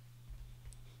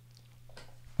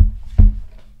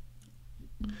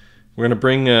 We're going to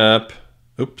bring up,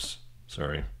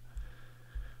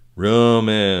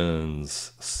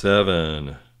 Romans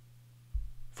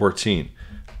 7:14.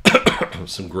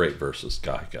 Some great verses,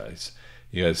 guys.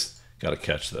 You guys got to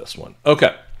catch this one.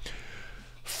 Okay.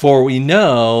 For we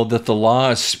know that the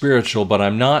law is spiritual, but I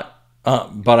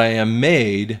am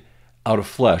made out of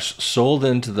flesh, sold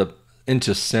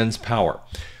into sin's power.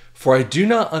 For I do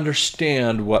not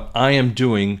understand what I am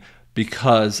doing,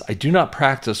 because I do not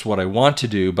practice what I want to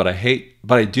do, but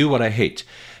I do what I hate.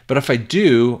 But if I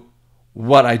do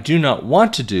what I do not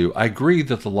want to do, I agree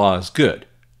that the law is good.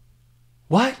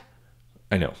 What?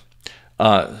 I know.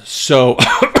 So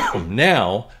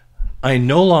now I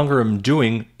no longer am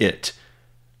doing it,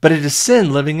 but it is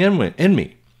sin living in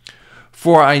me.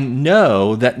 For I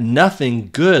know that nothing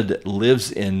good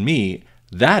lives in me,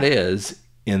 that is,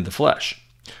 in the flesh.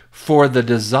 For the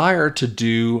desire to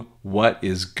do what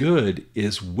is good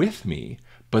is with me,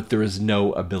 but there is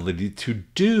no ability to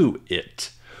do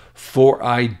it. For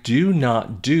I do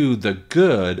not do the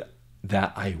good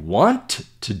that I want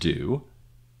to do,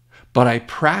 but I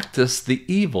practice the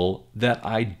evil that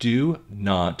I do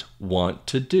not want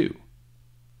to do.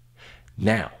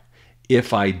 Now,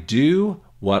 if I do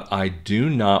what I do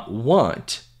not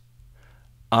want,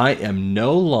 I am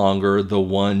no longer the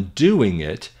one doing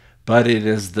it, but it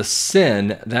is the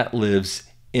sin that lives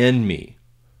in me.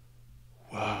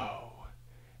 Whoa.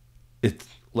 It's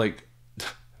like,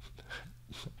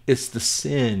 it's the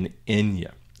sin in you.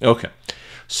 Okay.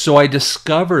 So I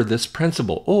discover this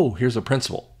principle. Oh, here's a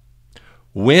principle.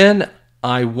 When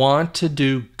I want to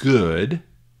do good,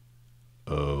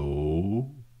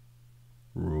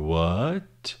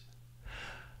 what?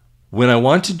 When I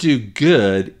want to do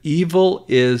good, evil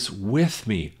is with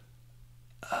me.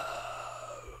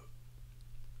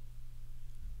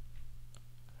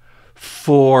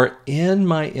 For in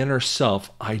my inner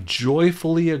self, I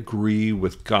joyfully agree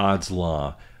with God's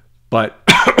law. But,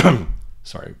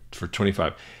 for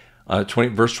 25,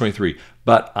 verse 23.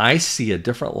 But I see a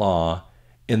different law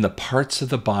in the parts of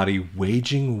the body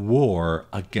waging war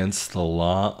against the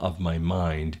law of my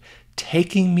mind,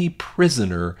 taking me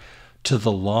prisoner to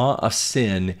the law of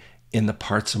sin in the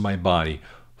parts of my body.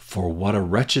 For what a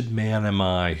wretched man am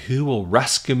I! Who will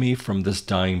rescue me from this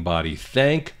dying body?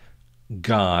 Thank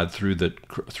God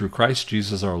through Christ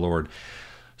Jesus our Lord.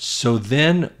 So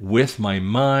then, with my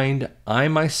mind, I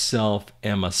myself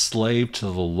am a slave to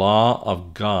the law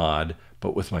of God,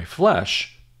 but with my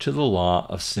flesh to the law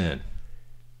of sin.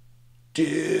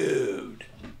 Dude,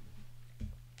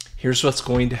 here's what's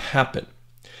going to happen.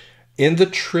 In the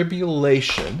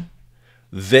tribulation,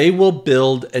 They will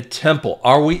build a temple.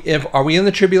 Are we in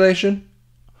the tribulation?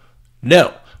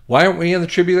 No. Why aren't we in the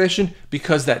tribulation?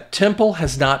 Because that temple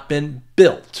has not been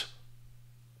built.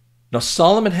 Now,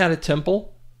 Solomon had a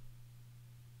temple,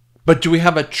 but do we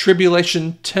have a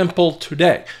tribulation temple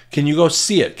today? Can you go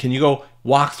see it? Can you go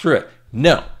walk through it?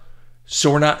 No.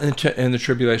 So we're not in the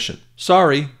tribulation.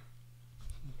 Sorry.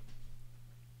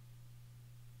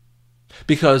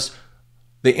 Because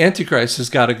the Antichrist has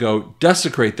got to go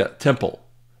desecrate that temple.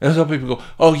 And some people go,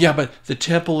 oh yeah, but the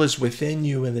temple is within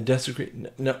you and the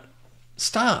desecrate. No,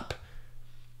 stop.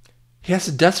 He has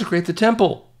to desecrate the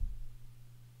temple.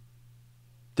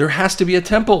 There has to be a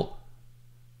temple.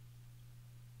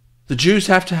 The Jews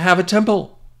have to have a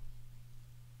temple.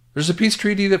 There's a peace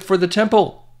treaty for the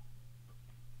temple.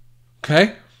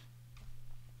 Okay?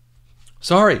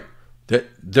 Sorry.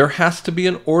 There has to be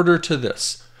an order to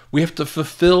this. We have to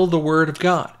fulfill the word of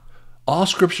God. All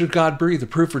scripture God breathed,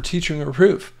 approved for teaching and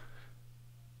reproof.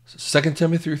 2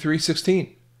 Timothy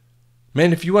 3:16.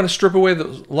 Man, if you want to strip away a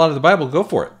lot of the Bible, go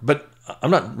for it. But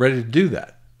I'm not ready to do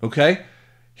that. Okay?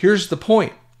 Here's the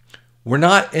point. We're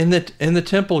not in the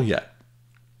temple yet.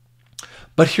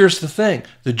 But here's the thing.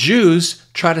 The Jews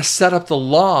try to set up the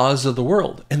laws of the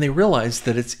world, and they realize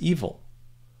that it's evil.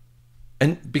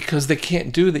 And because they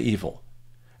can't do the evil.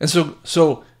 And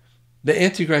so the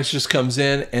Antichrist just comes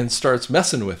in and starts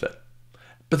messing with it.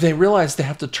 But they realize they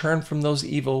have to turn from those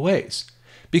evil ways,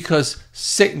 because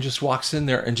Satan just walks in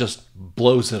there and just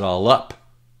blows it all up.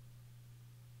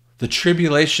 The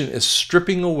tribulation is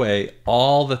stripping away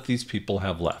all that these people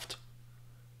have left.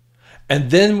 And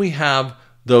then we have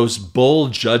those bowl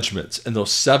judgments, and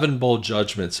those 7 bowl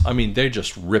judgments, I mean, they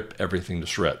just rip everything to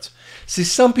shreds. See,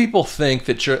 some people think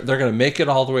that they're going to make it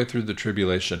all the way through the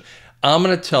tribulation. I'm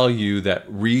going to tell you that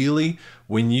really,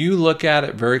 when you look at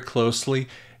it very closely,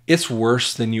 it's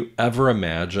worse than you ever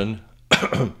imagine.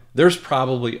 There's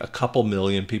probably a couple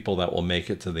million people that will make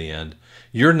it to the end.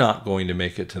 You're not going to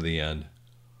make it to the end.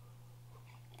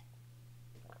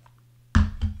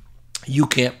 You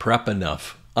can't prep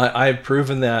enough. I've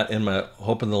proven that in my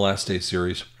Hope in the Last Day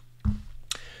series.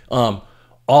 All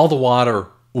the water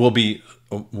will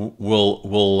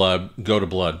go to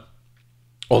blood.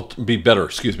 Well, be better,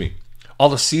 excuse me. All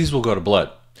the seas will go to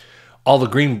blood. All the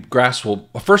green grass will,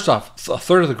 first off, a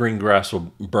third of the green grass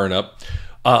will burn up.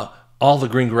 All the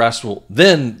green grass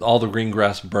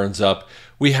burns up.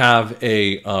 We have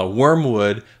a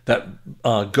wormwood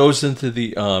that goes into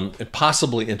the,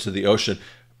 possibly into the ocean,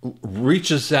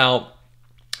 reaches out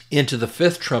into the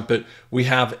 5th trumpet. We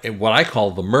have what I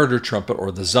call the murder trumpet,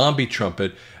 or the zombie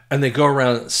trumpet, and they go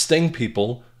around and sting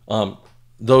people,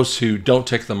 those who don't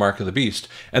take the mark of the beast,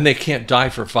 and they can't die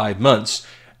for 5 months.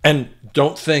 And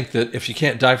don't think that if you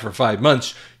can't die for 5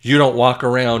 months, you don't walk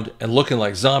around and looking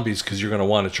like zombies because you're going to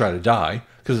want to try to die,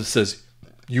 because it says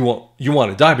you want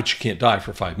to die, but you can't die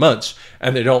for 5 months,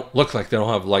 and they don't look like they don't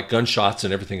have like gunshots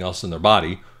and everything else in their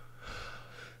body.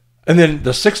 And then the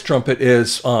 6th trumpet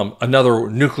is another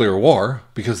nuclear war,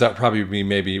 because that would probably be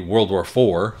maybe World War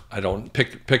IV. I don't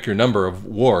pick your number of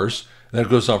wars. That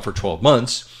goes on for 12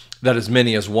 months. That as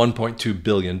many as 1.2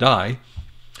 billion die.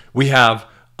 We have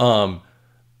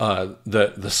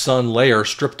the sun layer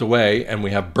stripped away, and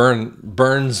we have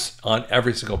burns on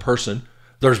every single person.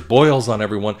 There's boils on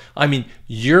everyone. I mean,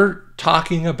 you're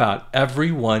talking about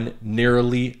everyone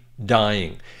nearly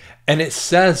dying. And it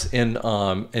says in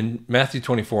Matthew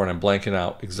 24, and I'm blanking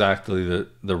out exactly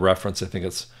the reference. I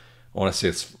want to say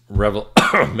it's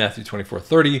Matthew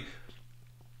 24:30.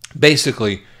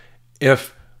 Basically,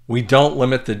 if we don't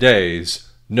limit the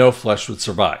days, no flesh would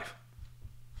survive.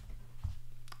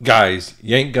 Guys,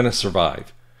 you ain't going to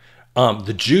survive.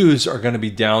 The Jews are going to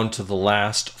be down to the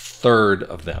last third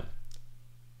of them.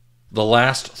 The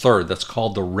last third, that's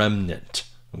called the remnant.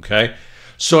 Okay?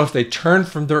 So if they turn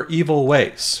from their evil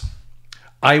ways,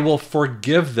 I will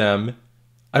forgive them.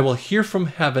 I will hear from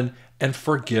heaven and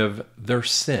forgive their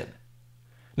sin.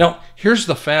 Now, here's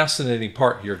the fascinating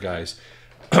part here, guys.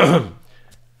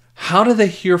 How do they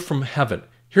hear from heaven?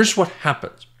 Here's what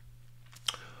happens.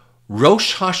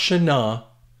 Rosh Hashanah,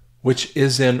 which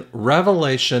is in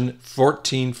Revelation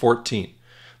 14:14.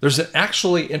 There's an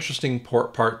actually interesting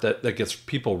part that gets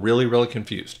people really, really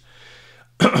confused.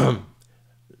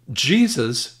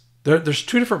 Jesus, there's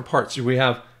 2 different parts. We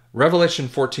have Revelation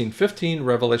 14:15,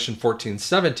 Revelation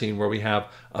 14:17, where we have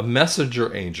a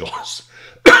messenger angels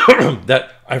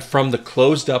that are from the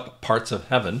closed up parts of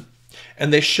heaven,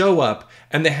 and they show up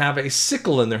and they have a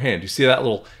sickle in their hand. You see that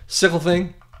little sickle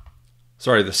thing?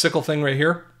 Sorry, the sickle thing right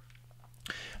here?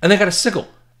 And they got a sickle,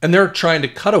 and they're trying to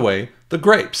cut away the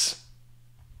grapes.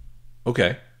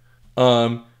 Okay.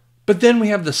 But But then we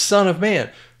have the Son of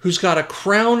Man who's got a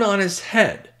crown on his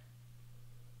head.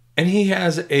 And he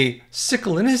has a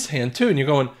sickle in his hand too. And you're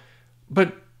going,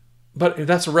 but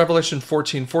that's a Revelation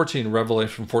 14:14,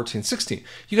 Revelation 14:16.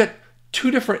 You got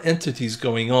two different entities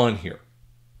going on here.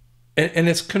 And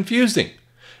it's confusing.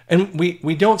 And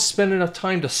we don't spend enough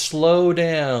time to slow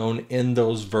down in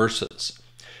those verses.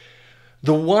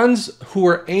 The ones who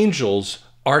are angels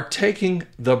are taking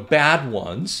the bad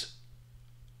ones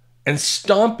and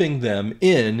stomping them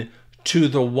in to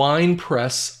the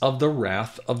winepress of the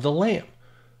wrath of the Lamb.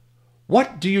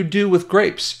 What do you do with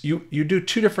grapes? You do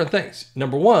two different things.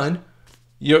 Number one,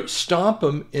 you stomp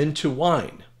them into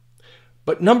wine.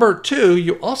 But number two,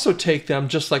 you also take them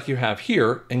just like you have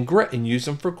here and use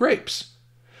them for grapes.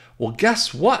 Well,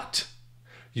 guess what?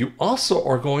 You also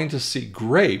are going to see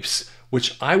grapes,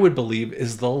 which I would believe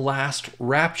is the last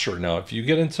rapture. Now, if you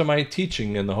get into my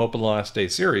teaching in the Hope of the Last Day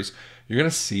series, you're going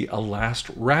to see a last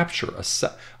rapture,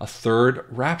 a third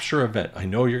rapture event. I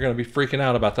know you're going to be freaking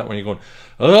out about that when you're going,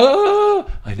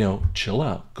 oh, I know, chill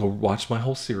out. Go watch my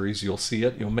whole series. You'll see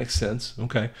it. It'll make sense.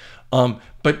 Okay.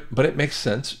 But it makes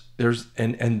sense.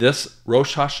 And this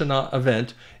Rosh Hashanah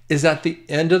event is at the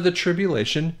end of the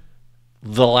tribulation,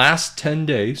 the last 10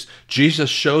 days. Jesus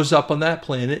shows up on that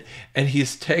planet and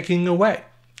he's taking away.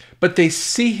 But they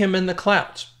see him in the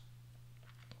clouds.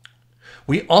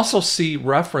 We also see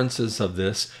references of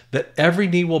this, that every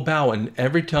knee will bow and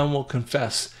every tongue will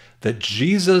confess that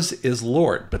Jesus is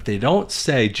Lord. But they don't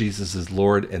say Jesus is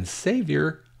Lord and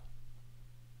Savior.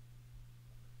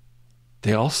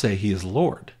 They all say he is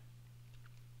Lord.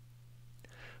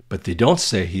 But they don't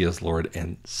say he is Lord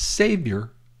and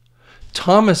Savior.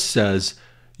 Thomas says,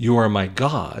 you are my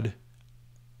God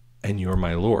and you are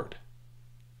my Lord.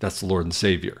 That's Lord and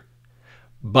Savior.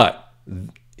 But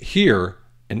here,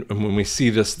 and when we see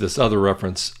this other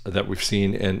reference that we've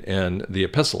seen in the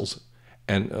epistles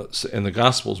and in the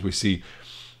Gospels, we see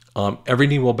every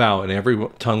knee will bow and every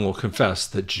tongue will confess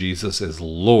that Jesus is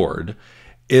Lord.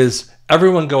 Is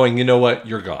everyone going, you know what,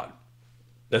 you're God.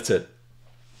 That's it.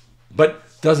 But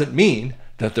doesn't mean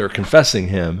that they're confessing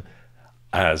him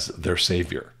as their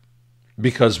Savior.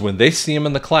 Because when they see him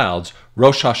in the clouds,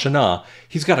 Rosh Hashanah,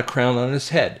 he's got a crown on his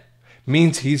head.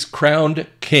 Means he's crowned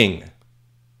king.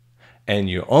 And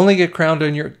you only get crowned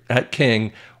at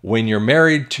king when you're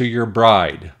married to your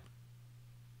bride.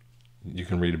 You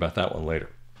can read about that one later.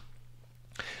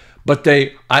 But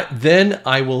then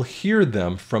I will hear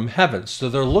them from heaven. So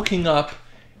they're looking up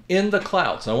in the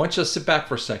clouds. Now I want you to sit back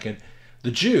for a second.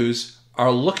 The Jews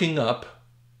are looking up,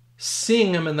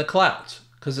 seeing him in the clouds.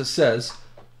 Because it says,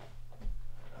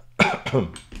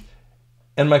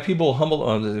 and my people will humble,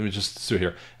 let me just sit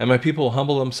here. And my people will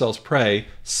humble themselves, pray,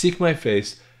 seek my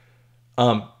face.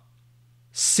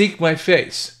 Seek my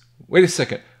face. Wait a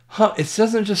second. It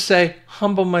doesn't just say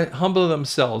humble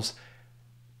themselves,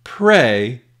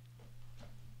 pray,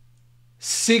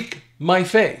 seek my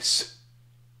face.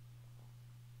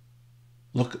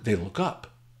 Look, they look up.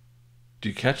 Do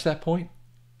you catch that point?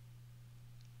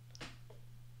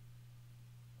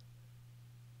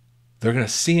 They're going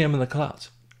to see him in the clouds.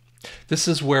 This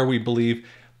is where we believe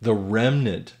the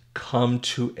remnant come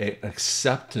to an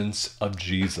acceptance of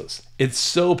Jesus. It's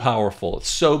so powerful. It's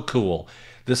so cool.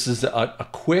 This is a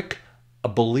quick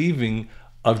believing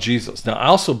of Jesus. Now, I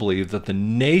also believe that the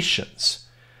nations,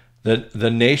 these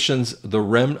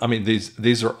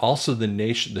are also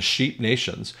the sheep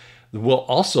nations.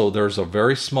 There's a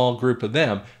very small group of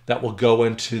them that will go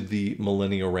into the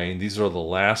millennial reign. These are the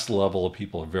last level of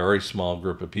people, a very small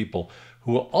group of people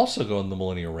who will also go in the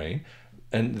millennial reign.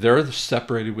 And they're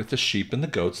separated with the sheep and the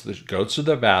goats. The goats are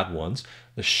the bad ones.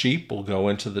 The sheep will go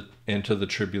into the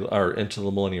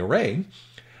millennial reign.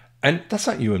 And that's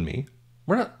not you and me.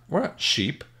 We're not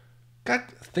sheep. God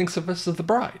thinks of us as the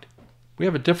bride. We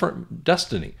have a different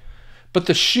destiny. But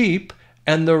the sheep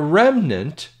and the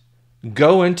remnant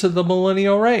go into the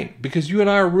millennial reign because you and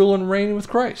I are ruling and reigning with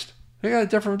Christ. They got a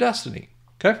different destiny.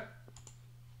 Okay?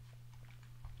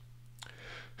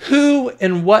 Who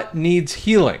and what needs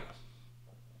healing?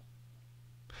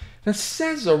 It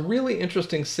says a really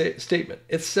interesting statement.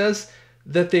 It says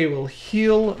that they will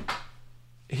heal.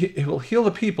 It will heal the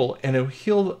people and it will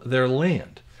heal their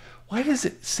land. Why does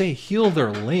it say heal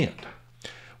their land?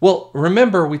 Well,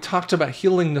 remember we talked about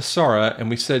healing NESARA and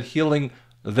we said healing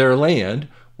their land.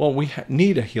 Well, we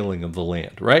need a healing of the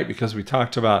land, right? Because we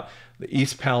talked about the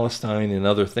East Palestine and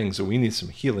other things, so we need some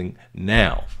healing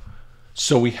now.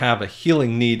 So we have a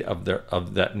healing need of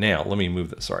that now. Let me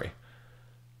move that. Sorry.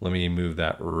 Let me move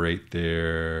that right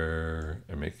there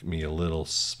and make me a little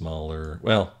smaller.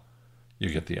 Well, you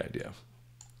get the idea.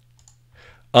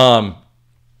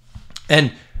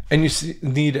 And And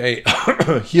need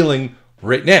a healing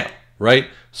right now, right?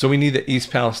 So we need the East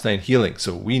Palestine healing.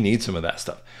 So we need some of that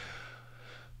stuff.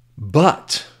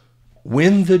 But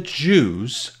when the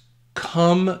Jews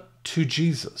come to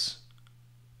Jesus,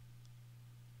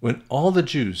 when all the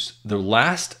Jews, the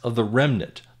last of the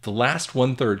remnant, the last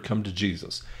 1/3 come to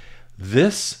Jesus,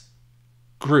 this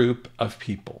group of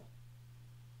people,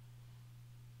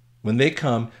 when they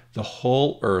come, the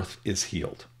whole earth is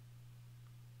healed.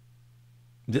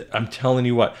 I'm telling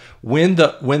you what, when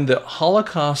the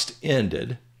Holocaust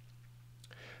ended,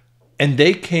 and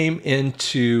they came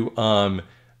into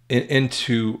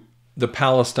the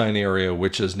Palestine area,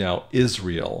 which is now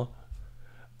Israel,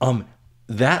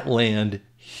 that land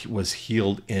was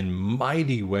healed in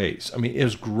mighty ways. I mean,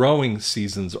 its growing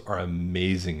seasons are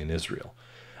amazing in Israel.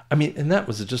 I mean, and that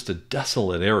was just a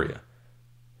desolate area.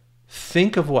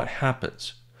 Think of what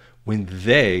happens when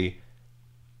they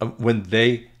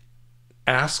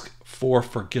ask for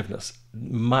forgiveness.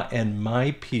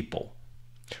 My people,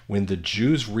 when the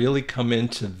Jews really come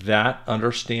into that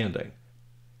understanding,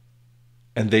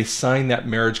 and they sign that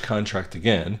marriage contract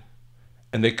again,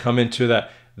 and they come into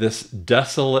this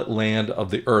desolate land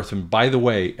of the earth. And by the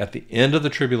way, at the end of the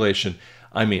tribulation,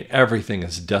 I mean, everything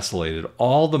is desolated.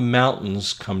 All the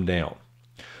mountains come down.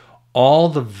 All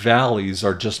the valleys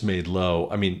are just made low.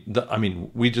 I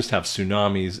mean, we just have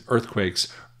tsunamis, earthquakes.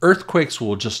 Earthquakes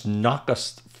will just knock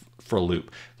us for a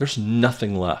loop. There's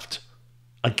nothing left.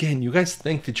 Again, you guys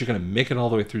think that you're going to make it all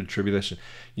the way through the tribulation.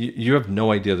 You have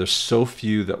no idea. There's so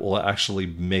few that will actually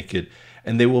make it,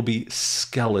 and they will be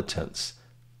skeletons,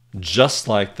 just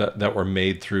like that were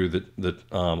made through the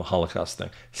Holocaust thing.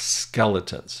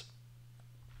 Skeletons.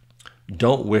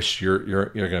 Don't wish you're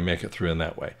going to make it through in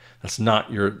that way. That's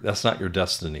not your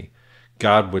destiny.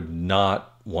 God would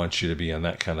not want you to be in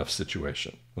that kind of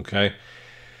situation. Okay.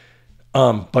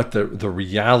 But the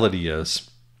reality is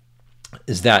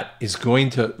that he's going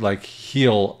to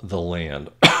heal the land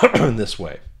in this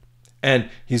way. And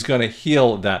he's going to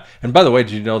heal that. And by the way,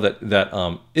 did you know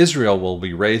that Israel will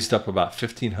be raised up about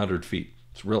 1,500 feet?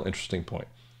 It's a real interesting point.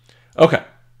 Okay.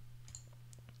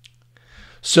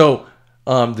 So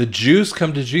the Jews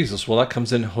come to Jesus. Well, that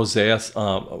comes in Hosea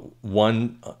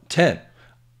 1:10,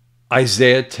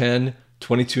 Isaiah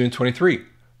 10:22 and 23,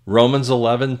 Romans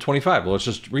 11:25. Well, let's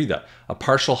just read that. A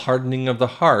partial hardening of the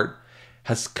heart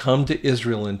has come to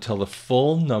Israel until the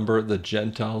full number of the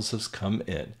Gentiles has come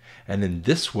in. And in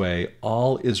this way,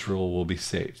 all Israel will be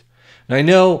saved. And I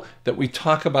know that we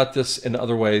talk about this in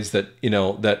other ways, that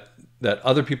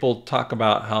other people talk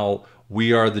about how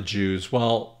we are the Jews.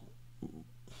 Well,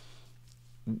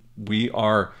 we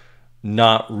are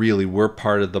not really. We're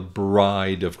part of the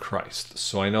bride of Christ.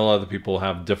 So I know other people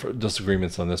have different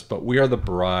disagreements on this, but we are the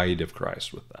bride of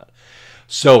Christ with that.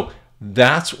 So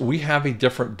we have a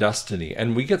different destiny,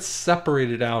 and we get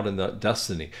separated out in the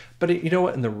destiny. But you know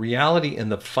what? In the reality, in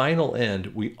the final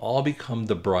end, we all become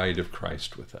the bride of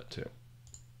Christ with that too.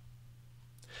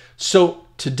 So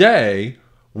today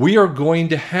we are going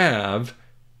to have.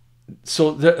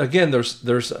 So again, there's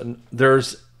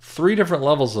 3 different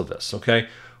levels of this. Okay,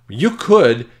 you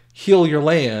could heal your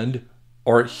land,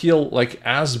 or heal like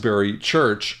Asbury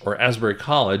Church or Asbury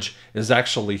College is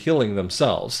actually healing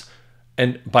themselves.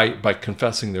 And by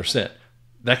confessing their sin.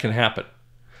 That can happen.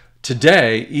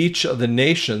 Today, each of the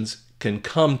nations can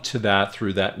come to that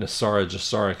through that NESARA,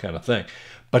 GESARA kind of thing.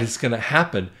 But it's going to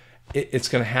happen. It's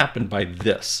going to happen by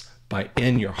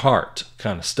in your heart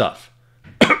kind of stuff.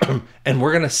 And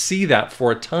we're going to see that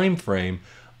for a time frame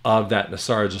of that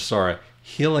NESARA, GESARA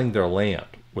healing their land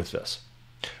with this.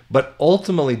 But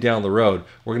ultimately down the road,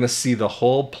 we're going to see the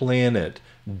whole planet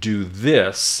do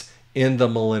this in the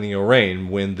millennial reign,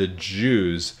 when the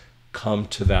Jews come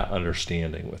to that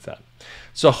understanding with that.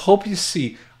 So I hope you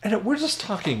see, and we're just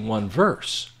talking one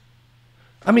verse.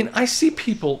 I mean, I see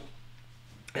people,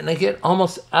 and I get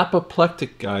almost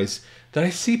apoplectic, guys, that I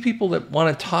see people that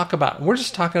want to talk about, and we're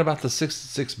just talking about the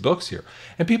 66 books here,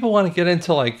 and people want to get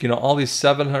into all these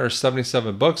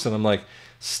 777 books, and I'm like,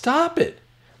 stop it.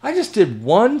 I just did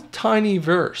one tiny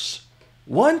verse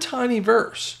in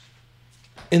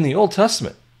the Old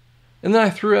Testament. And then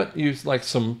I threw at you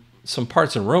some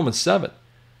parts in Romans 7.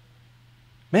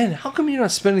 Man, how come you're not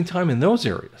spending time in those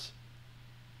areas?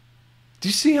 Do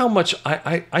you see how much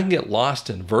I can get lost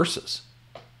in verses?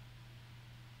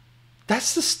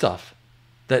 That's the stuff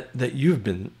that you've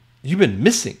been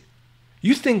missing.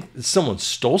 You think someone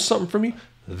stole something from you?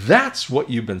 That's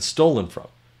what you've been stolen from.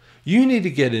 You need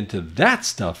to get into that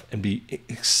stuff and be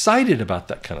excited about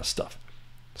that kind of stuff.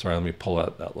 Sorry, let me pull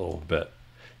out that little bit.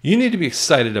 You need to be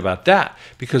excited about that,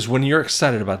 because when you're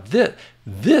excited about this,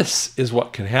 this is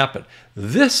what can happen.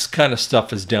 This kind of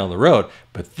stuff is down the road,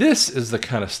 but this is the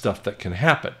kind of stuff that can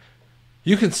happen.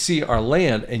 You can see our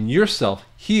land and yourself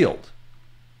healed.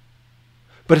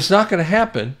 But it's not going to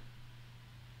happen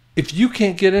if you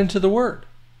can't get into the Word.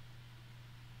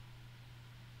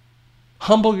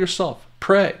 Humble yourself.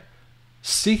 Pray.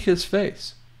 Seek His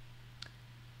face.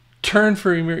 Turn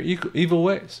from your evil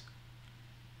ways.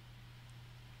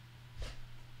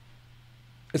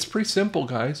 It's pretty simple,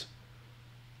 guys.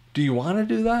 Do you want to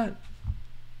do that?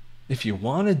 If you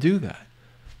want to do that,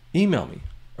 email me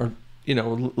or,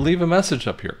 leave a message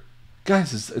up here.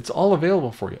 Guys, it's all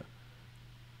available for you.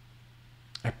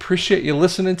 I appreciate you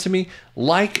listening to me.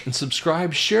 Like and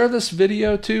subscribe. Share this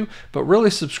video too, but really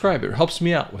subscribe. It helps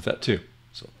me out with that too.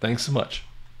 So thanks so much.